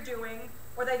know what you're doing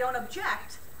or they don't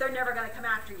object, they're never going to come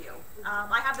after you.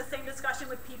 I have the same discussion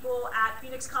with people at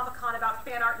Phoenix Comic Con about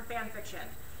fan art and fan fiction.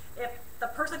 If the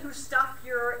person whose stuff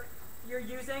you're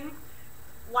using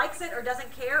likes it or doesn't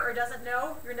care or doesn't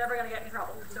know, you're never going to get in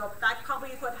trouble. So that probably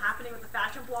is what's happening with the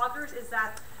fashion bloggers, is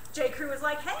that J.Crew is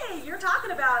like, hey, you're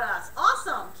talking about us.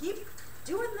 Awesome. Keep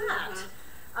doing that.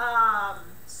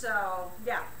 So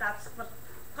yeah, that's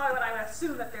probably what I would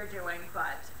assume that they're doing,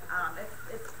 but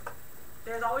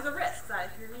there's always a risk that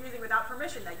if you're using without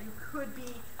permission that you could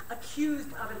be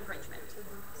accused of infringement.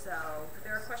 So, is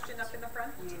there a question up in the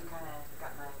front? You kind of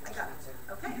got my answer.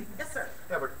 Okay, yes sir.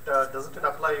 Yeah, but doesn't it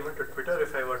apply even to Twitter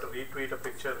if I were to retweet a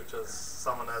picture which is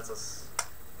someone else's?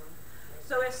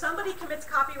 So if somebody commits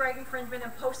copyright infringement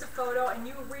and posts a photo and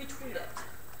you retweet it,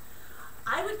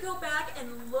 I would go back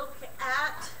and look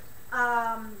at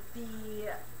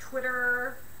the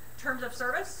Twitter terms of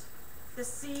service to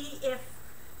see if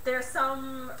there's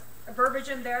some verbiage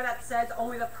in there that says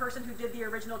only the person who did the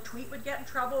original tweet would get in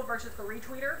trouble versus the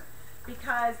retweeter,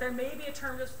 because there may be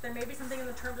something in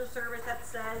the terms of service that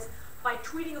says by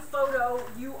tweeting a photo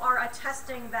you are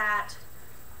attesting that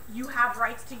you have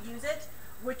rights to use it,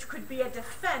 which could be a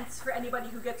defense for anybody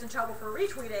who gets in trouble for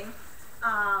retweeting.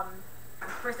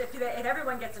 If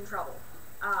everyone gets in trouble,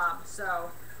 so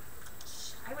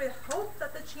I would hope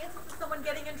that the chances of someone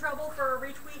getting in trouble for a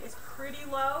retweet is pretty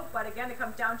low, but again, it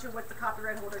comes down to what the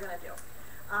copyright holder going to do.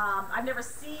 I've never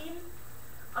seen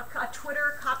a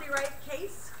Twitter copyright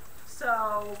case,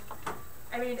 so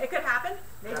I mean, it could happen.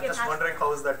 Maybe I'm it just has wondering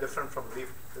how is that different from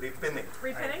repinning?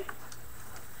 repinning.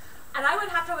 And I would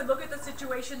have to look at the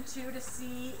situation too to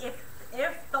see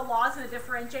if the law is going to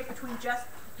differentiate between just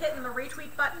hitting the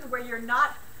retweet button where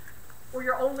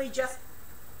you're only just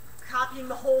copying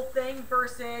the whole thing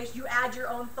versus you add your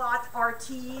own thoughts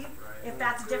RT, if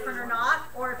that's different or not,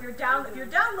 or if you're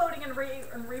downloading and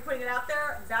re-putting it out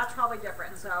there, that's probably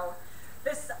different. So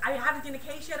I haven't seen a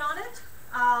case yet on it,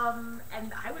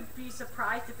 and I would be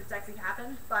surprised if it's actually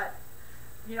happened, but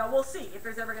we'll see if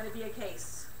there's ever going to be a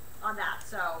case on that.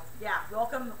 So yeah,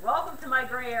 welcome to my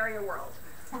gray area world.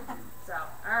 So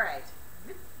all right.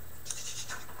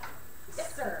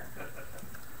 Yes, sir.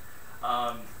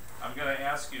 I'm going to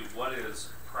ask you, what is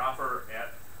proper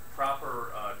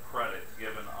credit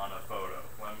given on a photo?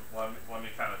 Let me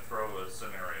kind of throw a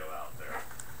scenario out there.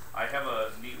 I have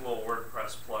a neat little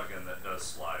WordPress plugin that does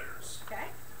sliders. Okay.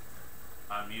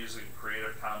 I'm using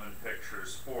Creative Commons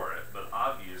pictures for it, but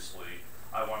obviously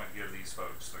I want to give these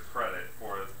folks the credit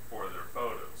for their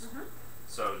photos. Mm-hmm.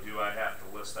 So do I have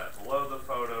to list that below the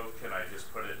photo? Can I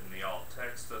just put it in the alt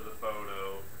text of the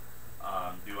photo?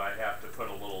 Do I have to put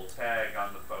a little tag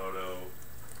on the photo?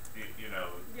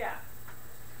 Yeah.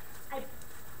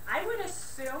 I would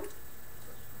assume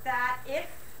that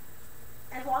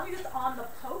as long as it's on the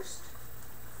post,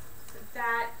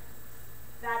 that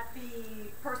the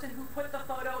person who put the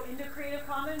photo into Creative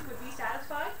Commons would be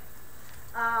satisfied.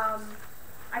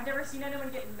 I've never seen anyone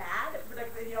get mad,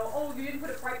 like, oh, you didn't put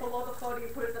it right below the photo, you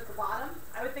put it at the bottom.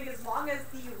 I would think as long as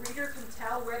the reader can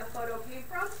tell where the photo came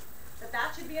from,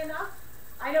 that should be enough.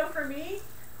 I know for me,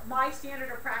 my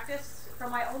standard of practice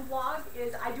from my own blog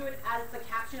is I do it as the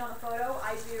caption on the photo.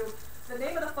 I do the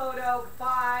name of the photo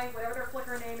by whatever their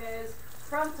Flickr name is,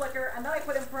 from Flickr, and then I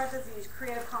put in parentheses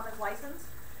Creative Commons license.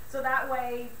 So that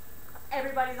way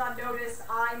everybody's on notice,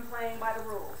 I'm playing by the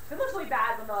rules. It looks really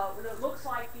bad when it looks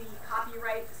like the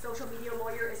copyright social media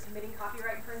lawyer is committing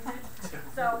copyright infringement.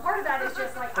 So part of that is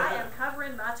just like, I am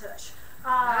covering my tush.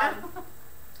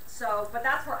 But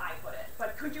that's where I put it.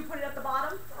 But could you put it at the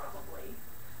bottom? Probably.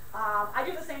 I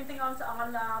do the same thing on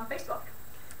Facebook.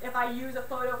 If I use a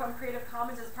photo from Creative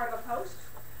Commons as part of a post,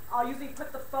 I'll usually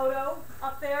put the photo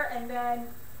up there, and then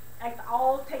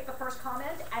I'll take the first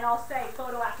comment and I'll say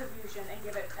photo attribution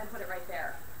and put it right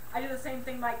there. I do the same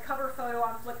thing. My cover photo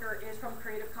on Flickr is from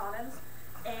Creative Commons,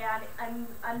 and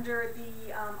under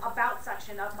the about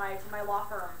section of my law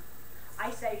firm, I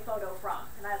say photo from,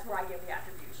 and that's where I give the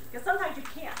attribution. Because sometimes you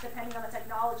can't, depending on the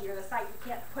technology or the site, you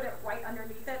can't put it right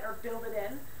underneath it or build it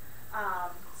in.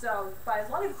 But as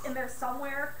long as it's in there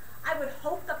somewhere, I would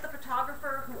hope that the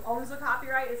photographer who owns the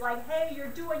copyright is like, hey, you're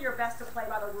doing your best to play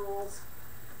by the rules.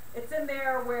 It's in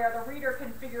there where the reader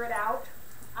can figure it out.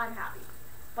 I'm happy.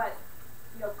 But,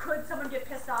 could someone get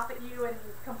pissed off at you and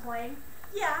complain?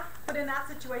 Yeah, but in that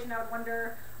situation, I would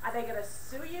wonder, are they going to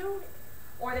sue you?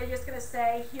 Or are they just going to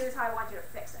say, here's how I want you to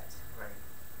fix it? Right.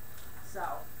 So.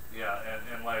 Yeah,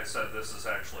 and like I said, this is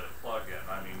actually a plug-in.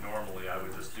 I mean, normally I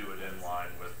would just do it in line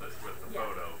with the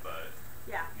photo, but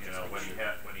when you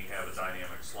have a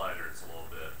dynamic slider, it's a little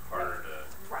bit harder to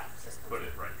put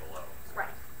it right below.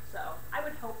 Right. So I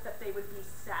would hope that they would be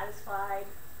satisfied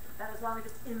that as long as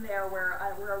it's in there where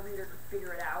a reader could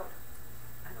figure it out.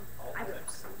 I would.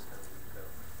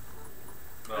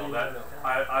 Well,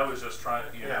 I was just trying,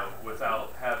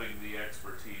 without having the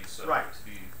expertise of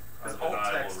the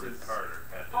undeniable retarder.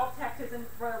 Alt text isn't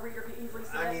where a reader can easily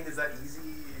see it. I mean, is that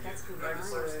easy? That's You'd the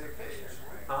source of the page.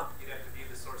 Huh? You'd have to view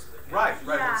the source of the page. Right,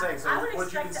 Yeah, I'm saying. So would you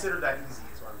expect consider that easy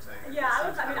is what I'm saying. Yeah,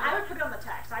 I would put it on the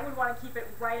text. I would want to keep it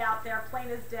right out there, plain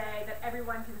as day, that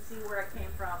everyone can see where it came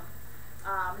from,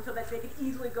 and so that they could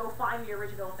easily go find the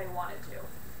original if they wanted to.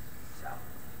 So,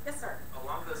 yes, sir.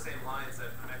 Along those same lines,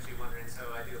 I'm actually wondering, so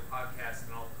I do a podcast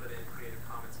and I'll put in Creative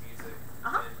Commons music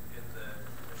in the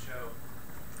show.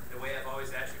 The way I've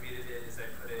always attributed it is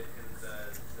I put it in the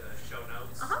show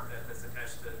notes that's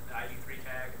attached to the ID3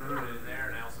 tag. I put it in there,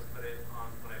 and I also put it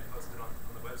on when I post it on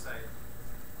the website.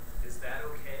 Is that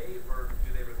okay, or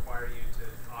do they require you to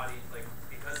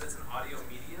because it's an audio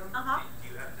medium, do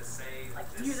you have to say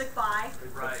like this? Music by?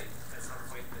 Right, at some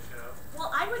point in the show.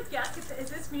 Well, I would guess, is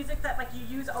this music that you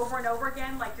use over and over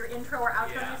again, like your intro or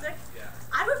outro music? Yeah.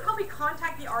 I would probably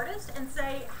contact the artist and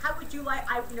say, how would you like,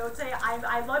 say,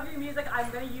 I love your music,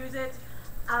 I'm going to use it,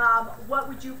 what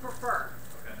would you prefer?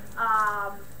 Okay.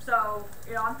 So,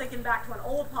 I'm thinking back to an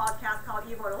old podcast called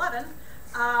Evo 11,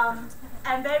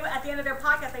 and they, at the end of their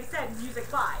podcast, they said music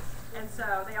by, and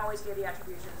so they always gave the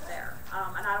attributions there.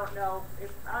 And I don't know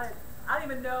I don't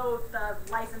even know the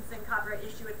licensing copyright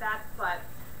issue with that, but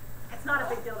it's not a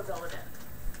big deal to build it in.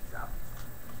 So,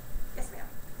 yes, ma'am.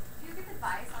 Do you give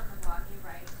advice on the blog you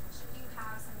write, should you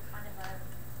have some kind of a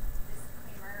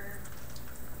disclaimer,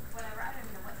 whatever, I don't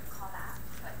even know what you call that,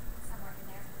 but somewhere in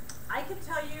there? I can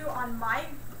tell you on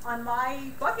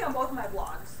both of my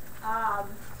blogs,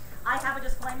 I have a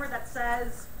disclaimer that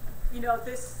says, you know,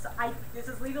 this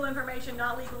is legal information,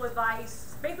 not legal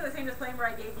advice. Basically the same disclaimer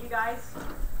I gave you guys.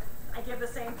 I give the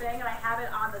same thing, and I have it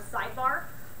on the sidebar,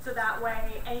 so that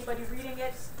way anybody reading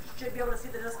it should be able to see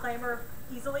the disclaimer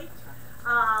easily.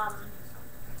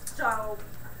 So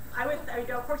I would,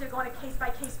 of course, you're going on a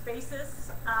case-by-case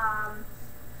basis.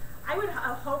 I would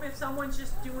hope if someone's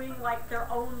just doing like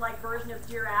their own like version of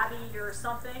Dear Abby or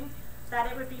something, that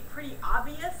it would be pretty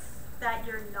obvious that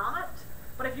you're not.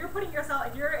 But if you're putting yourself,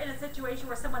 if you're in a situation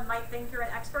where someone might think you're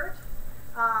an expert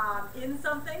in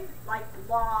something like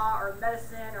law or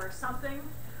medicine or something,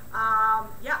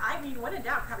 yeah, I mean, when in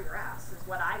doubt, cover your ass is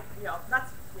what I, you know,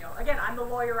 that's, you know, again, I'm the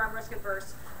lawyer, I'm risk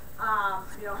adverse.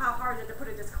 You know, how hard is it to put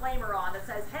a disclaimer on that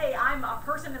says, hey, I'm a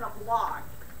person in a blog.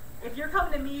 If you're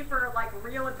coming to me for like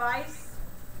real advice,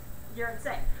 you're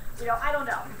insane. You know, I don't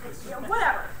know. You know,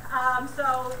 whatever.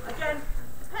 So again,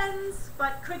 depends.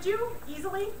 But could you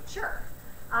easily? Sure.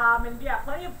 And yeah,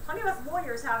 plenty of us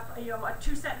lawyers have, you know, a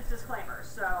 2-sentence disclaimer.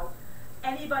 So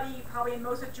anybody, probably in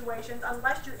most situations,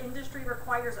 unless your industry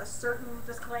requires a certain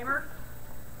disclaimer,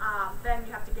 then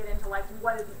you have to get into like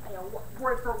what is, you know,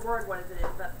 word for word what it is.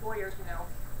 But lawyers, you know,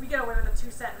 we get away with a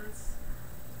 2-sentence.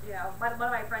 You know, one of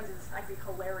my friends is actually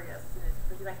hilarious.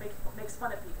 He like makes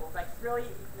fun of people. Like, really,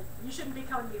 you shouldn't be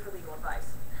coming to me for legal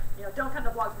advice. You know, don't come to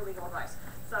blogs for legal advice.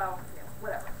 So, you know,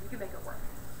 whatever, you can make it work.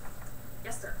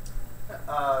 Yes, sir.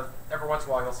 Every once in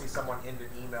a while, you'll see someone end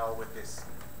an email with this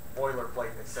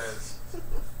boilerplate that says,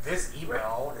 "This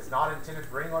email is not intended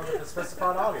for anyone with a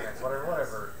specified audience." Whatever,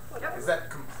 whatever. Yep. Is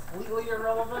that completely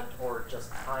irrelevant, or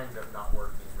just kind of not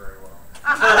working very well?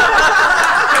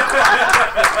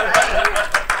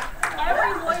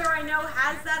 Every lawyer I know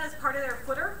has that as part of their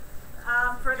footer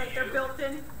for like their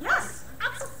built-in. Yes,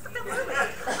 absolutely.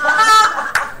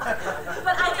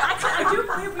 But I do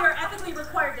believe we are ethically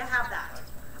required to have that.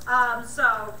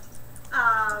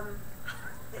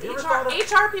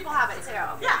 HR people have it too.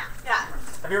 Yeah.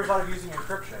 Have you ever thought of using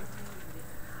encryption?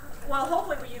 Well,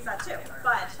 hopefully we use that too.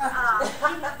 But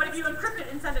if you encrypt it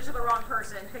and send it to the wrong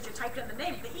person because you typed in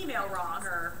the email wrong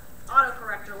or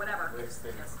autocorrect or whatever. It's the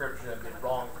encryption the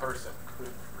wrong person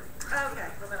couldn't read. Okay,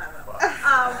 well then I will.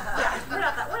 Yeah,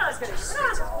 we're not as good as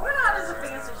you. We're not as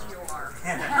advanced as you are.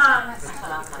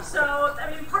 So I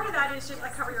mean, part of that is just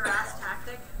like cover your ass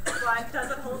tactic. But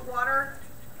does it hold water?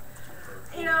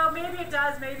 You know, maybe it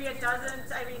does, maybe it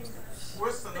doesn't. I mean,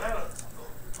 worse than that,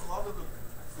 a lot of the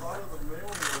mailing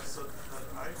lists that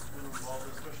I've been involved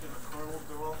in, especially in the kernel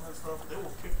development stuff, they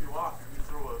will kick you off if you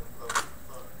throw a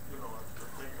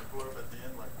thing and put it at the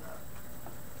end like that.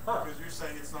 Huh. Because you're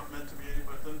saying it's not meant to be any,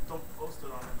 but then don't post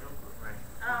it on a mail group. Right.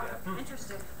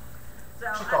 Interesting. So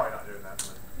she's probably not doing that.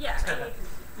 But.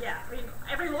 Yeah, I mean,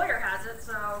 every lawyer has it,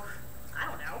 so I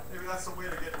don't know. Maybe that's the way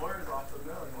to get lawyers off the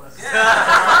mailing list.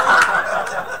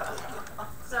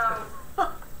 So,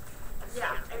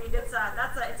 yeah, I mean, it's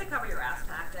a cover your ass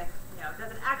tactic. You know,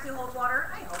 does it actually hold water?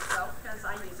 I hope so, because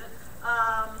I use it.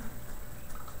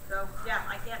 So, yeah,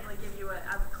 I can't really give you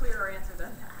a clearer answer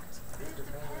than that. It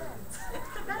depends. It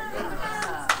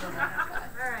depends.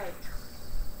 All right.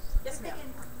 Yes, ma'am.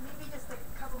 Maybe just a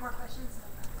couple more questions.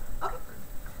 Okay.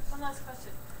 One last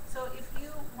question. So if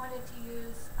you wanted to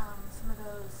use some of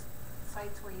those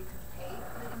sites where you can pay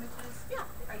for the images,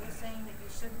 are you saying that you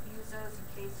shouldn't use those in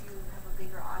case you have a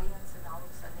bigger audience and all of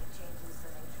a sudden it changes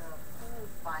the nature of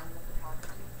buying the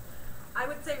photography? I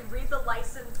would say read the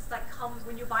license that comes,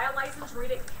 when you buy a license,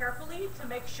 read it carefully to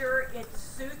make sure it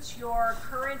suits your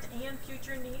current and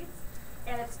future needs.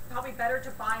 And it's probably better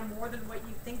to buy more than what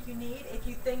you think you need if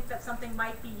you think that something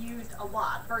might be used a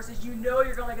lot versus you know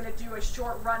you're only going to do a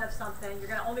short run of something.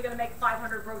 You're only going to make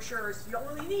 500 brochures. You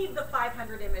only need the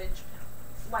 500 image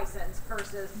license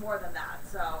versus more than that.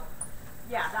 So,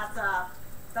 yeah,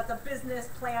 that's a business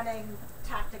planning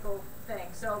tactical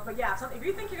thing. So, but yeah, if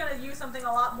you think you're going to use something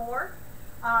a lot more,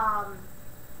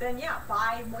 then yeah,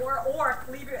 buy more or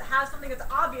have something that's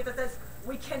obvious that says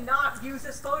we cannot use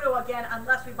this photo again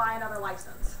unless we buy another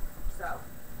license. So,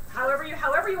 however you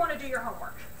want to do your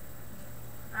homework.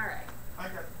 All right. I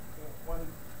got one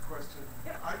question.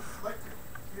 Yeah. I'd like to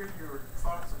hear your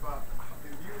thoughts about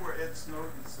if you were Ed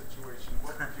Snowden's situation,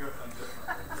 what would you have done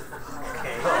differently?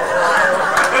 Okay.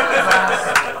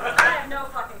 I have no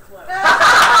fucking clue.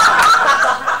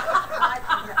 I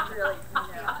really, no.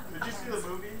 Did you see the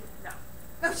movie? No.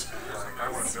 I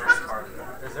want to go part of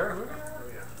that. Is there a movie?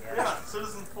 Yeah,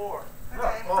 Citizen 4.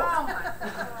 Okay. Oh. Oh my God.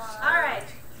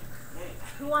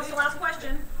 Who wants the last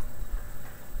question?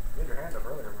 You had your hand up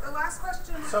earlier. The last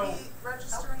question would So- be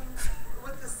registering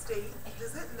with the state.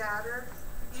 Does it matter,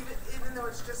 even though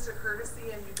it's just a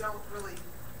courtesy and you don't really,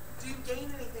 do you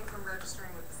gain anything from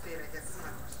registering with the state, I guess is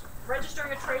my question.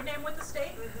 Registering a trade name with the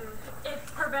state, it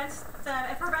prevents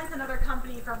another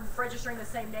company from registering the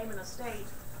same name in the state,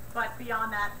 but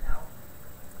beyond that, no.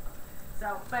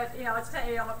 So, but you know, it's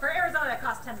for Arizona that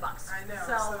costs $10. I know.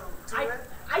 So do it?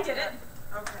 I did it.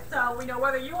 Okay. So we know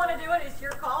whether you want to do it, it's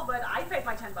your call, but I paid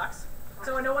my $10.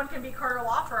 So no one can be Carter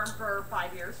Law Firm for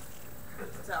 5 years.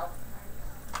 So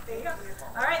there you go.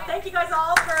 All right, thank you guys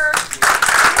all for.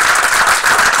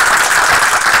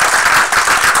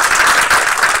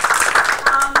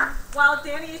 While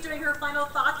Danny is doing her final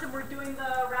thoughts and we're doing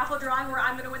the raffle drawing where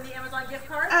I'm going to win the Amazon gift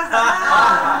card,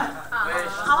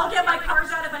 I'll get my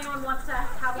cards out if anyone wants to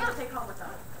have them to take home with them.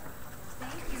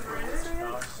 Thank you, Ruth.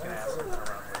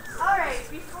 All right,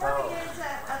 before we get into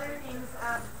other things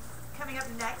coming up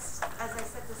next, as I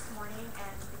said this morning,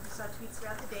 and if you saw tweets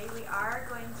throughout the day, we are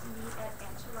going to meet at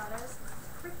Enchiladas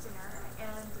Fruit Dinner,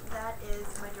 and that is,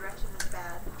 my direction is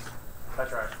bad.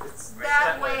 That's right. It's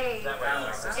that way. That way.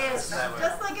 It's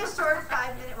just like a short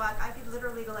 5-minute walk. I could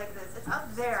literally go like this. It's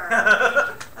up there.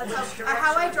 That's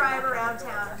how I drive around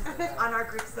town on our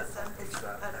group system. It's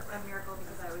a miracle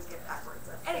because I always get backwards.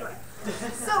 Anyway,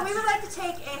 so we would like to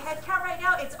take a head count right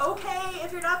now. It's okay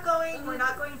if you're not going. We're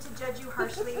not going to judge you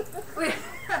harshly. But we're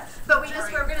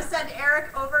going to send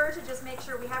Eric over to just make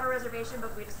sure we have a reservation,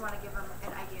 but we just want to give him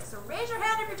an idea. So raise your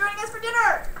hand if you're joining us for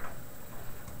dinner.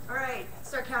 All right,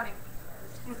 start counting.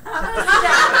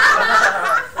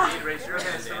 Raise your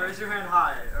hand. So raise your hand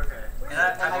high. Okay. And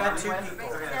I got 2 people.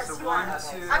 Okay, Yes, so you 1, are.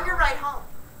 2. I'm your ride home.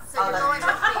 So you're going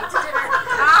with me to dinner.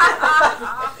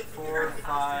 4,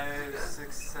 5,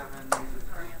 6, 7.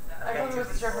 I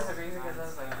wasn't sure if it's easy because I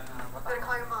was like, what the Better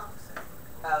call your mom.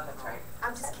 Oh, that's right.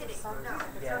 I'm just kidding. No.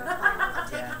 Yeah. I'm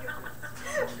taking your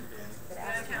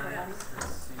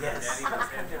Yes.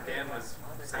 Dan was.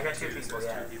 I got 2 people, so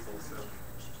yeah. 2 people, so.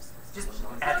 Just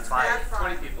add 5.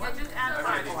 20 people. Yeah, just add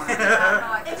 5.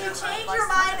 If you change your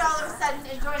mind all of a sudden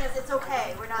and join us, it's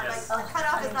okay. We're not like, the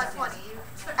cutoff is not 20. You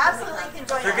absolutely can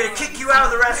join us. They're gonna kick you out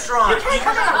of the restaurant.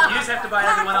 You just have to buy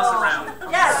everyone else around.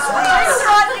 Yes, please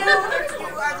on you if you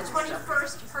are the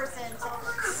 21st person to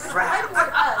right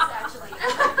for us, actually.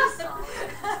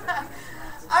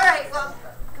 All right, well,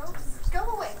 go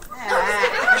away. You know,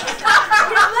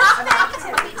 let's thank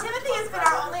Timothy. Timothy has been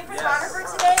our only photographer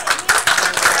today, and he's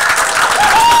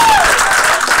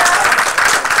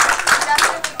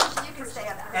you can stay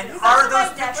on that. And are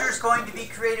those pictures going to be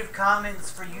Creative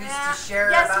Commons for use to share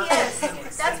about? Yes, he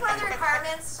is. That's one of the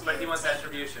requirements But he wants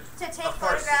attribution. to take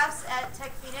photographs at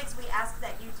TechPHX. We ask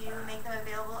that you do make them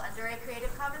available under a Creative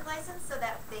Commons license so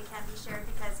that they can be shared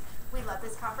because we love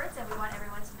this conference and we want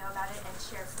everyone to know about it and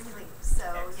share freely. So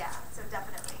yeah, so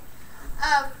definitely.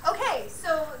 Okay,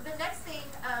 so the next thing,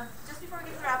 just before we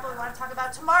get to the raffle, we want to talk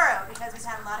about tomorrow because we've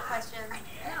had a lot of questions,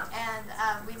 and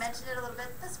we mentioned it a little bit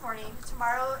this morning.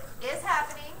 Tomorrow is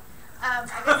happening. I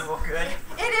guess Well, good.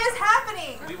 it is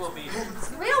happening. We will be here.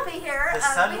 We'll be here. The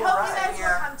sun We will hope you rise. guys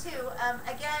will come too.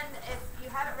 Again, if you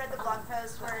haven't read the blog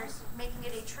post, we're making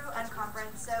it a true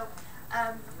unconference. So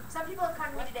some people have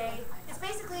come to me today. It's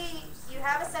basically you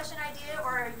have a session idea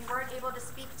or you weren't able to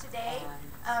speak today.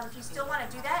 If you still want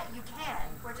to do that, you can.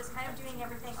 We're just kind of doing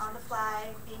everything on the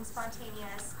fly, being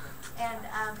spontaneous, and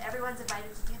everyone's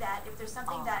invited to do that. If there's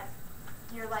something that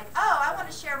you're like, oh, I want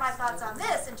to share my thoughts on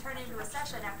this and turn it into a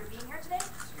session after being here today,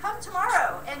 come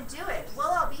tomorrow and do it.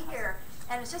 We'll all be here.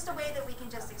 And it's just a way that we can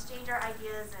just exchange our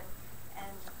ideas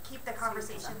and keep the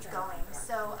conversations going.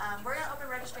 So we're going to open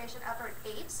registration up at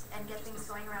 8 and get things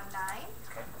going around 9.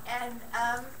 And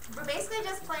we're basically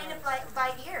just playing it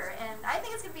by ear. And I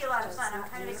think it's going to be a lot of fun. I'm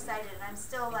kind of excited. And I'm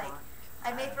still like,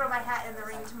 I may throw my hat in the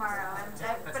ring tomorrow.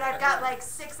 But I've got like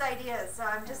 6 ideas. So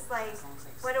I'm just like,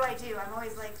 what do I do? I'm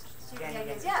always like, shooting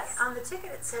ideas. Yes. On the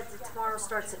ticket it said that tomorrow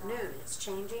starts at noon. It's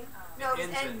changing? No,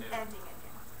 it's ending at noon.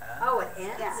 Oh, it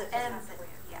ends Yeah, at noon. ends at noon.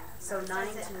 Yeah. So 9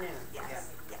 to noon.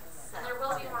 Yes. Yes. And there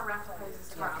will be more raffle prizes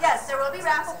tomorrow. Yes, there will be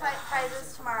raffle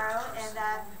prizes tomorrow, and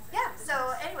yeah.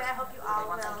 So anyway, I hope you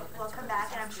all will come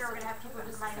back, and I'm sure we're gonna have people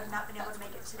who might have not been able to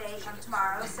make it today come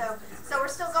tomorrow. So we're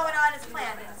still going on as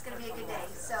planned, and it's gonna be a good day.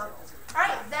 So all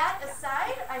right, that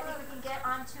aside, I think we can get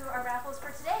on to our raffles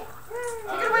for today.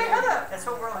 Take it away, Heather. That's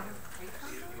what we're on.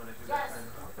 Yes.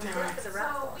 So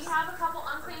we have a couple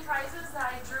unclaimed prizes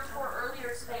that I drew for earlier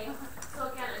today. So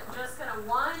again, I'm just gonna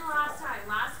one last time,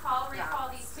 last call, recall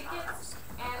these tickets.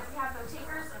 And if we have no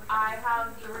takers, I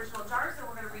have the original jars and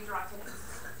we're gonna redraw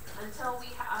tickets. until we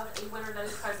have a winner that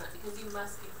is present, because you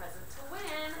must be present to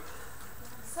win.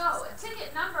 So,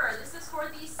 ticket number, this is for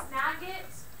the Snagit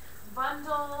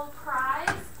bundle prize.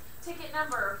 Ticket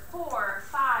number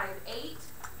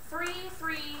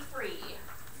 458333.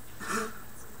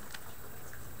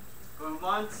 Going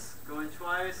once, going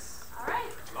twice.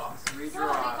 Alright. Lost. So we've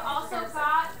also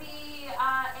got the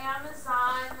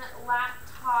Amazon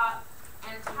laptop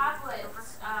and tablet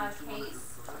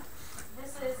case.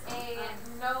 This is a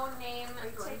no-name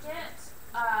ticket.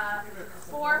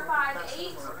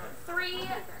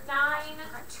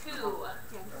 458392.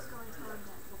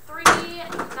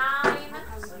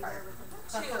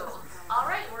 392. All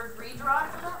right, we're redrawing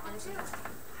for that one too.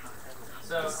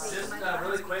 So just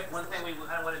really quick, one thing we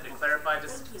kind of wanted to clarify,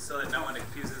 just so that no one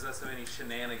accuses us of any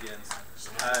shenanigans.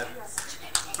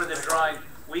 For the drawing,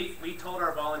 we told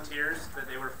our volunteers that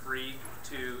they were free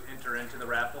to enter into the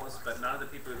raffles, but none of the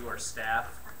people who are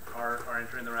staff are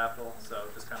entering the raffle. So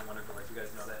just kind of wanted to let you guys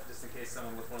know that, just in case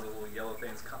someone with one of the little yellow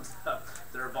things comes up.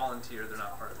 They're a volunteer, they're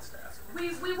not part of the staff.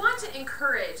 We want to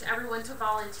encourage everyone to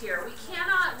volunteer. We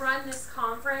cannot run this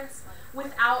conference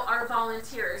without our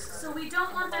volunteers. So we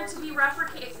don't want there to be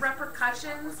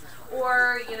repercussions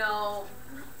or,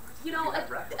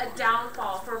 a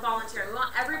downfall for volunteering. We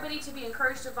want everybody to be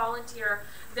encouraged to volunteer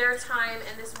their time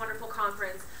in this wonderful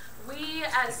conference. We,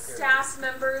 as staff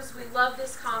members, we love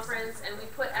this conference and we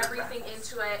put everything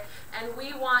into it, and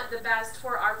we want the best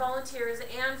for our volunteers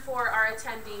and for our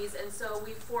attendees, and so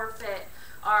we forfeit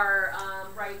our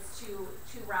rights to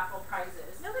raffle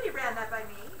prizes. Nobody ran that by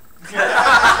me.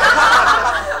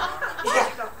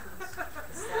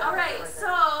 All right,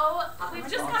 so we've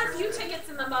just got a few tickets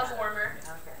in the mug warmer.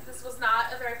 This was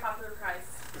not a very popular prize.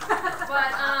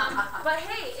 But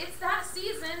hey, it's that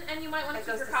season, and you might want to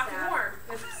keep your coffee warm.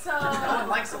 So no one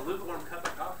likes a lukewarm cup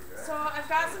of coffee, right? So I've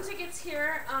got some tickets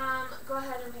here. Go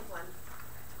ahead and pick one.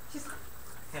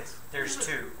 Yes, there's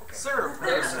two. Okay. Sir,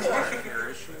 There's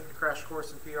two. Crash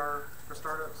course in PR for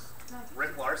startups.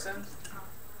 Rick Larson?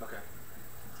 Okay.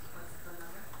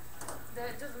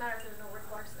 It doesn't matter if there's no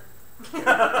Rick Larson.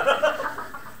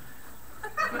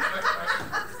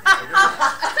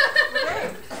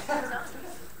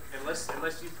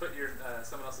 Unless you put your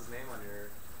someone else's name on your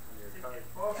card.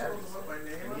 Also, put my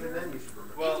name on Even it? then you should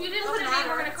remember. If you didn't put a name,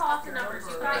 we're going to call off the numbers.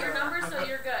 You've got your numbers, so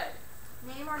you're good.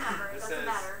 Name or number, it It doesn't says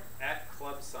matter. at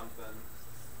club something,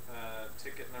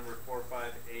 ticket number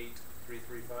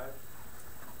 458335.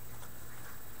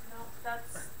 No,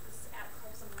 that's this at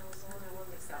Club Something was the one I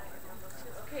wanted to say number two.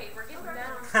 Okay, we're getting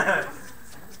down.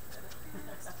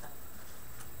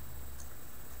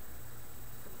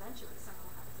 Eventually someone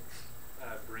will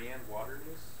have to. Brienne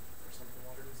Waternews or something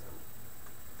Waternews.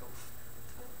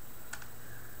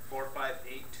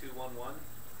 458211.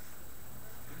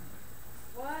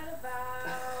 What about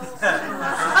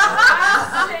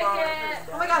ticket?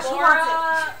 Oh my gosh,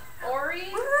 Laura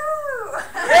Ori?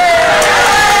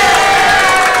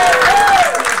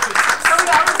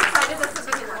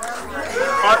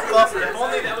 If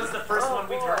only that was the first one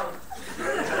we drew.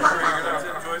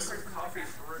 Enjoy some coffee.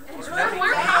 Enjoy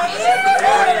more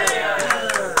coffee.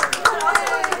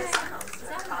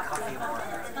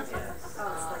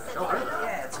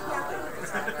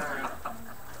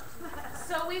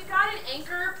 So we've got an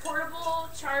Anchor portable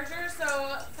charger.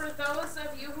 So for those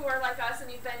of you who are like us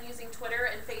and you've been using Twitter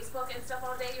and Facebook and stuff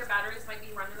all day, your batteries might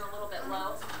be running a little bit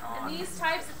low. And these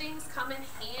types of things come in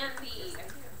handy.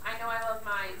 I know I love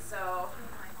mine, so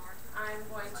I'm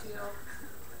going to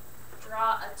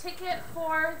draw a ticket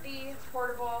for the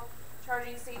portable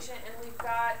charging station, and we've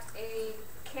got a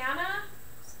Canna.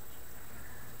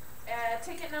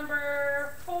 Ticket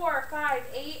number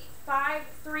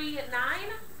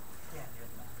 458539.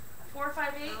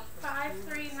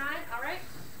 458539. All right.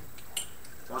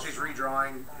 While she's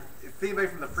redrawing, if anybody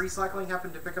from the free cycling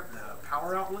happened to pick up the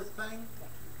power outlet thing,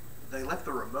 they left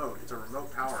the remote. It's a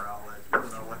remote power outlet. I don't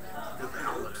know what the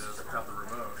outlet is without the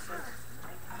remote. But.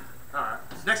 All right.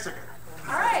 Next ticket.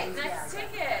 All right. Next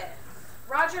ticket.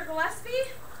 Roger Gillespie.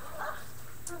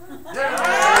 There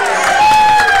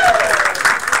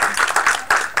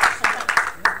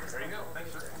you go.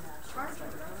 Thanks, sir.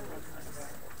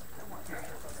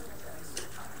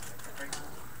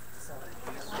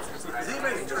 Is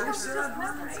anybody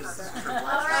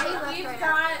All right, we've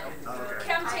got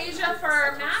Camtasia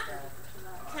for Mac.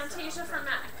 Camtasia for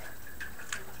Mac.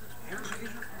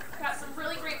 Got some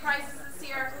really great prizes this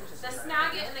year. The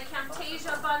Snagit and the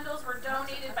Camtasia bundles were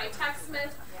donated by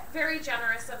TechSmith. Very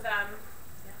generous of them.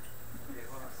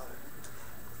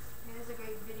 It is a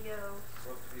great video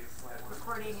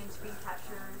recording and screen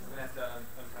capture. I'm going to have to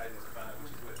untie this bonnet,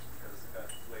 which is which, because it got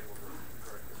labeled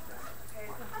incorrectly. Okay.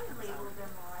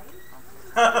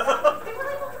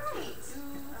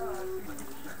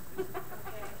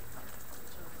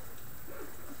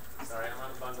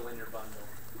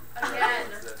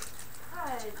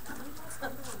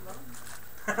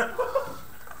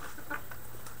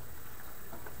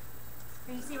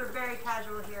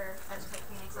 casual here at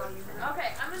TechPHX all you know. Okay,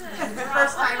 I'm gonna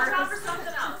First timer. draw for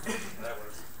something else. That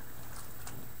works.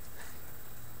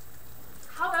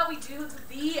 How about we do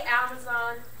the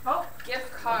Amazon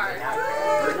gift card?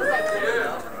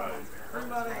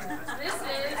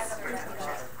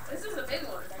 This is a big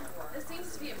one. This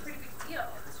seems to be a pretty big deal.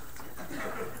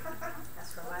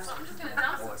 So I'm just gonna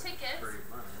dump some tickets.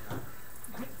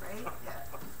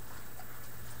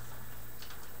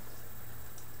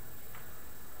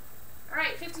 All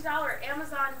right, $50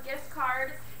 Amazon gift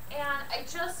card, and I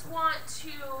just want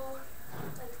to,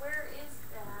 like, where is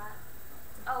that?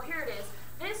 Oh, here it is.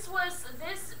 This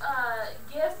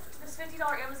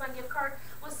 $50 Amazon gift card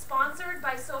was sponsored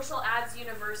by Social Ads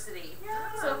University.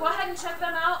 Yeah. So go ahead and check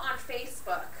them out on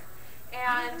Facebook.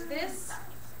 And this,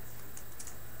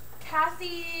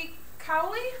 Kathy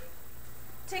Cowley,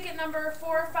 ticket number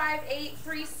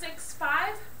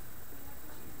 458365.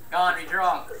 Gone,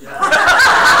 redraw.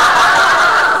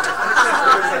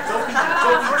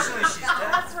 Unfortunately, she's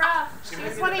dead. That's rough.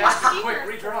 She's one HP. Quick,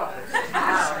 redraw.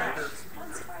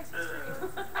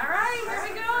 All right, here we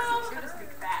go.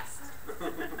 Fast.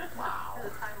 Wow.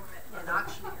 An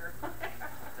auctioneer.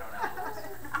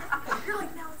 You're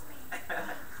like, no, it's me.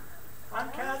 I'm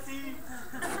Kathy.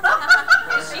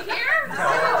 Is she here? No.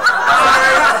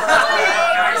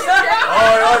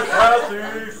 I'm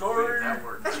Kathy. Sorry. That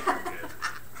worked good.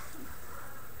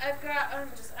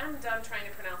 I'm done trying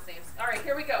to pronounce names. All right,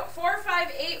 here we go.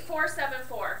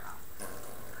 458474.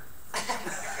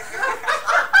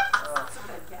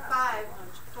 5,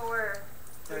 4,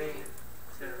 3,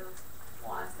 2,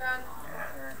 1.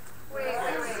 Wait.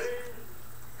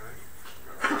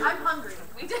 I'm hungry.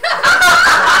 We did.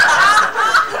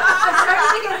 I'm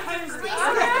starting to get hangry.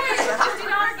 Okay,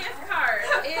 $50 gift card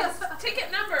is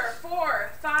ticket number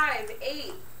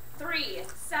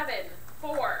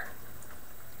 458374.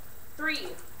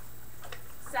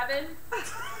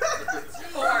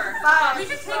 374. We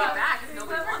should take it back if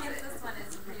nobody wants it. This one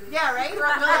is really Yeah, right?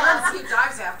 Let's see who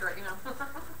dives after it, you know.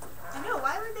 I know,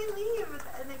 why would they leave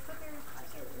and they put their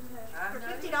pocket in the for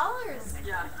 $50?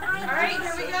 Yeah. All right,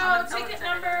 here we go. Ticket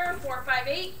number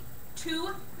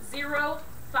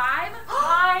 458205.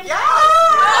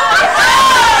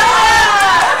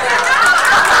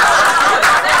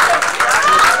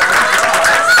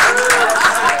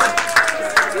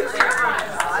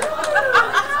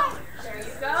 There you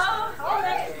go.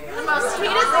 The most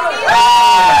sweetest lady.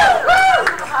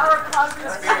 Power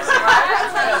conspiracy.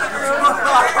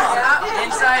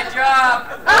 Inside job.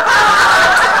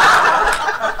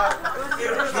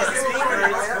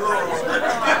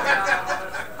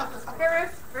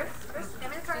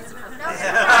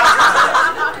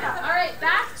 All right,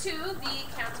 back to the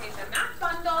Camtasia map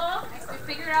bundle. We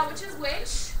figured out which is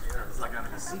which. Yeah, it's like I'm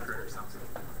a secret or something.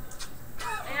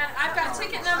 And I've got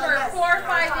ticket number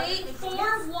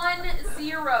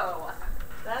 458410.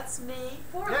 That's me.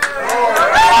 You're You're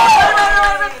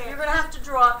gonna have to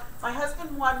draw. My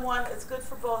husband won one. It's good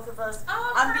for both of us.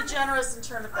 Oh, I'm be generous and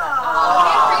turn it back.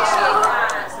 Oh, we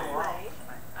appreciate that.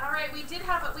 All right, we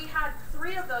had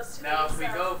 3 of those today. Now, if we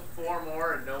so- go 4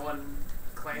 more and no one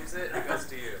claims it, it goes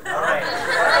to you. All right,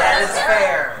 that is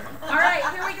fair. All right,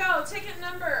 here we go. Ticket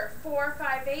number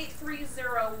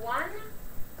 458301.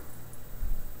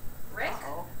 Rick?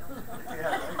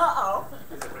 Uh-oh.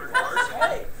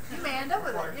 Hey, you may end up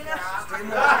with it, you know.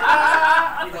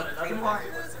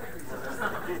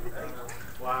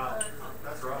 Wow,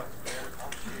 that's rough.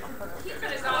 He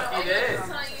could have gone He over did. this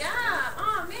one. Yeah.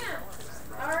 Oh, man.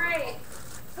 All right.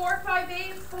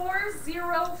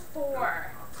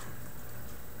 458404.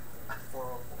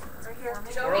 404. Right here.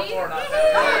 Joey? 404, not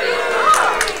bad.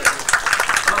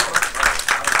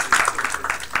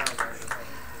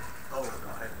 Oh, go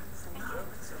ahead.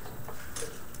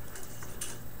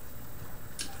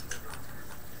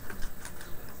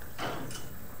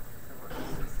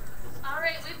 All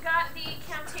right, we've got the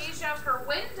Camtasia for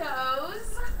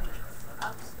Windows.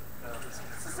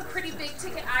 This is a pretty big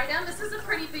ticket item. This is a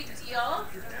pretty big deal.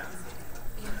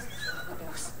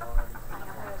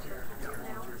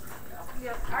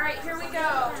 All right, here we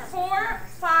go.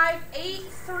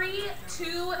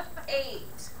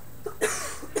 458328.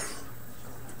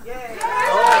 Yay.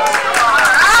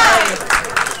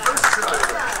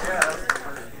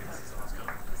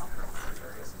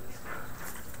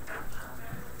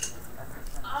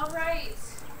 All right.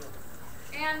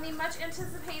 And the much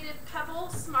anticipated Pebble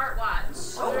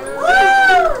smartwatch.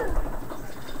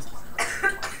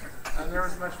 And there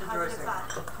was much rejoicing.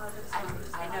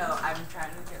 I know. I'm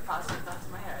trying to get positive thoughts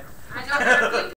in my head. I know there are a few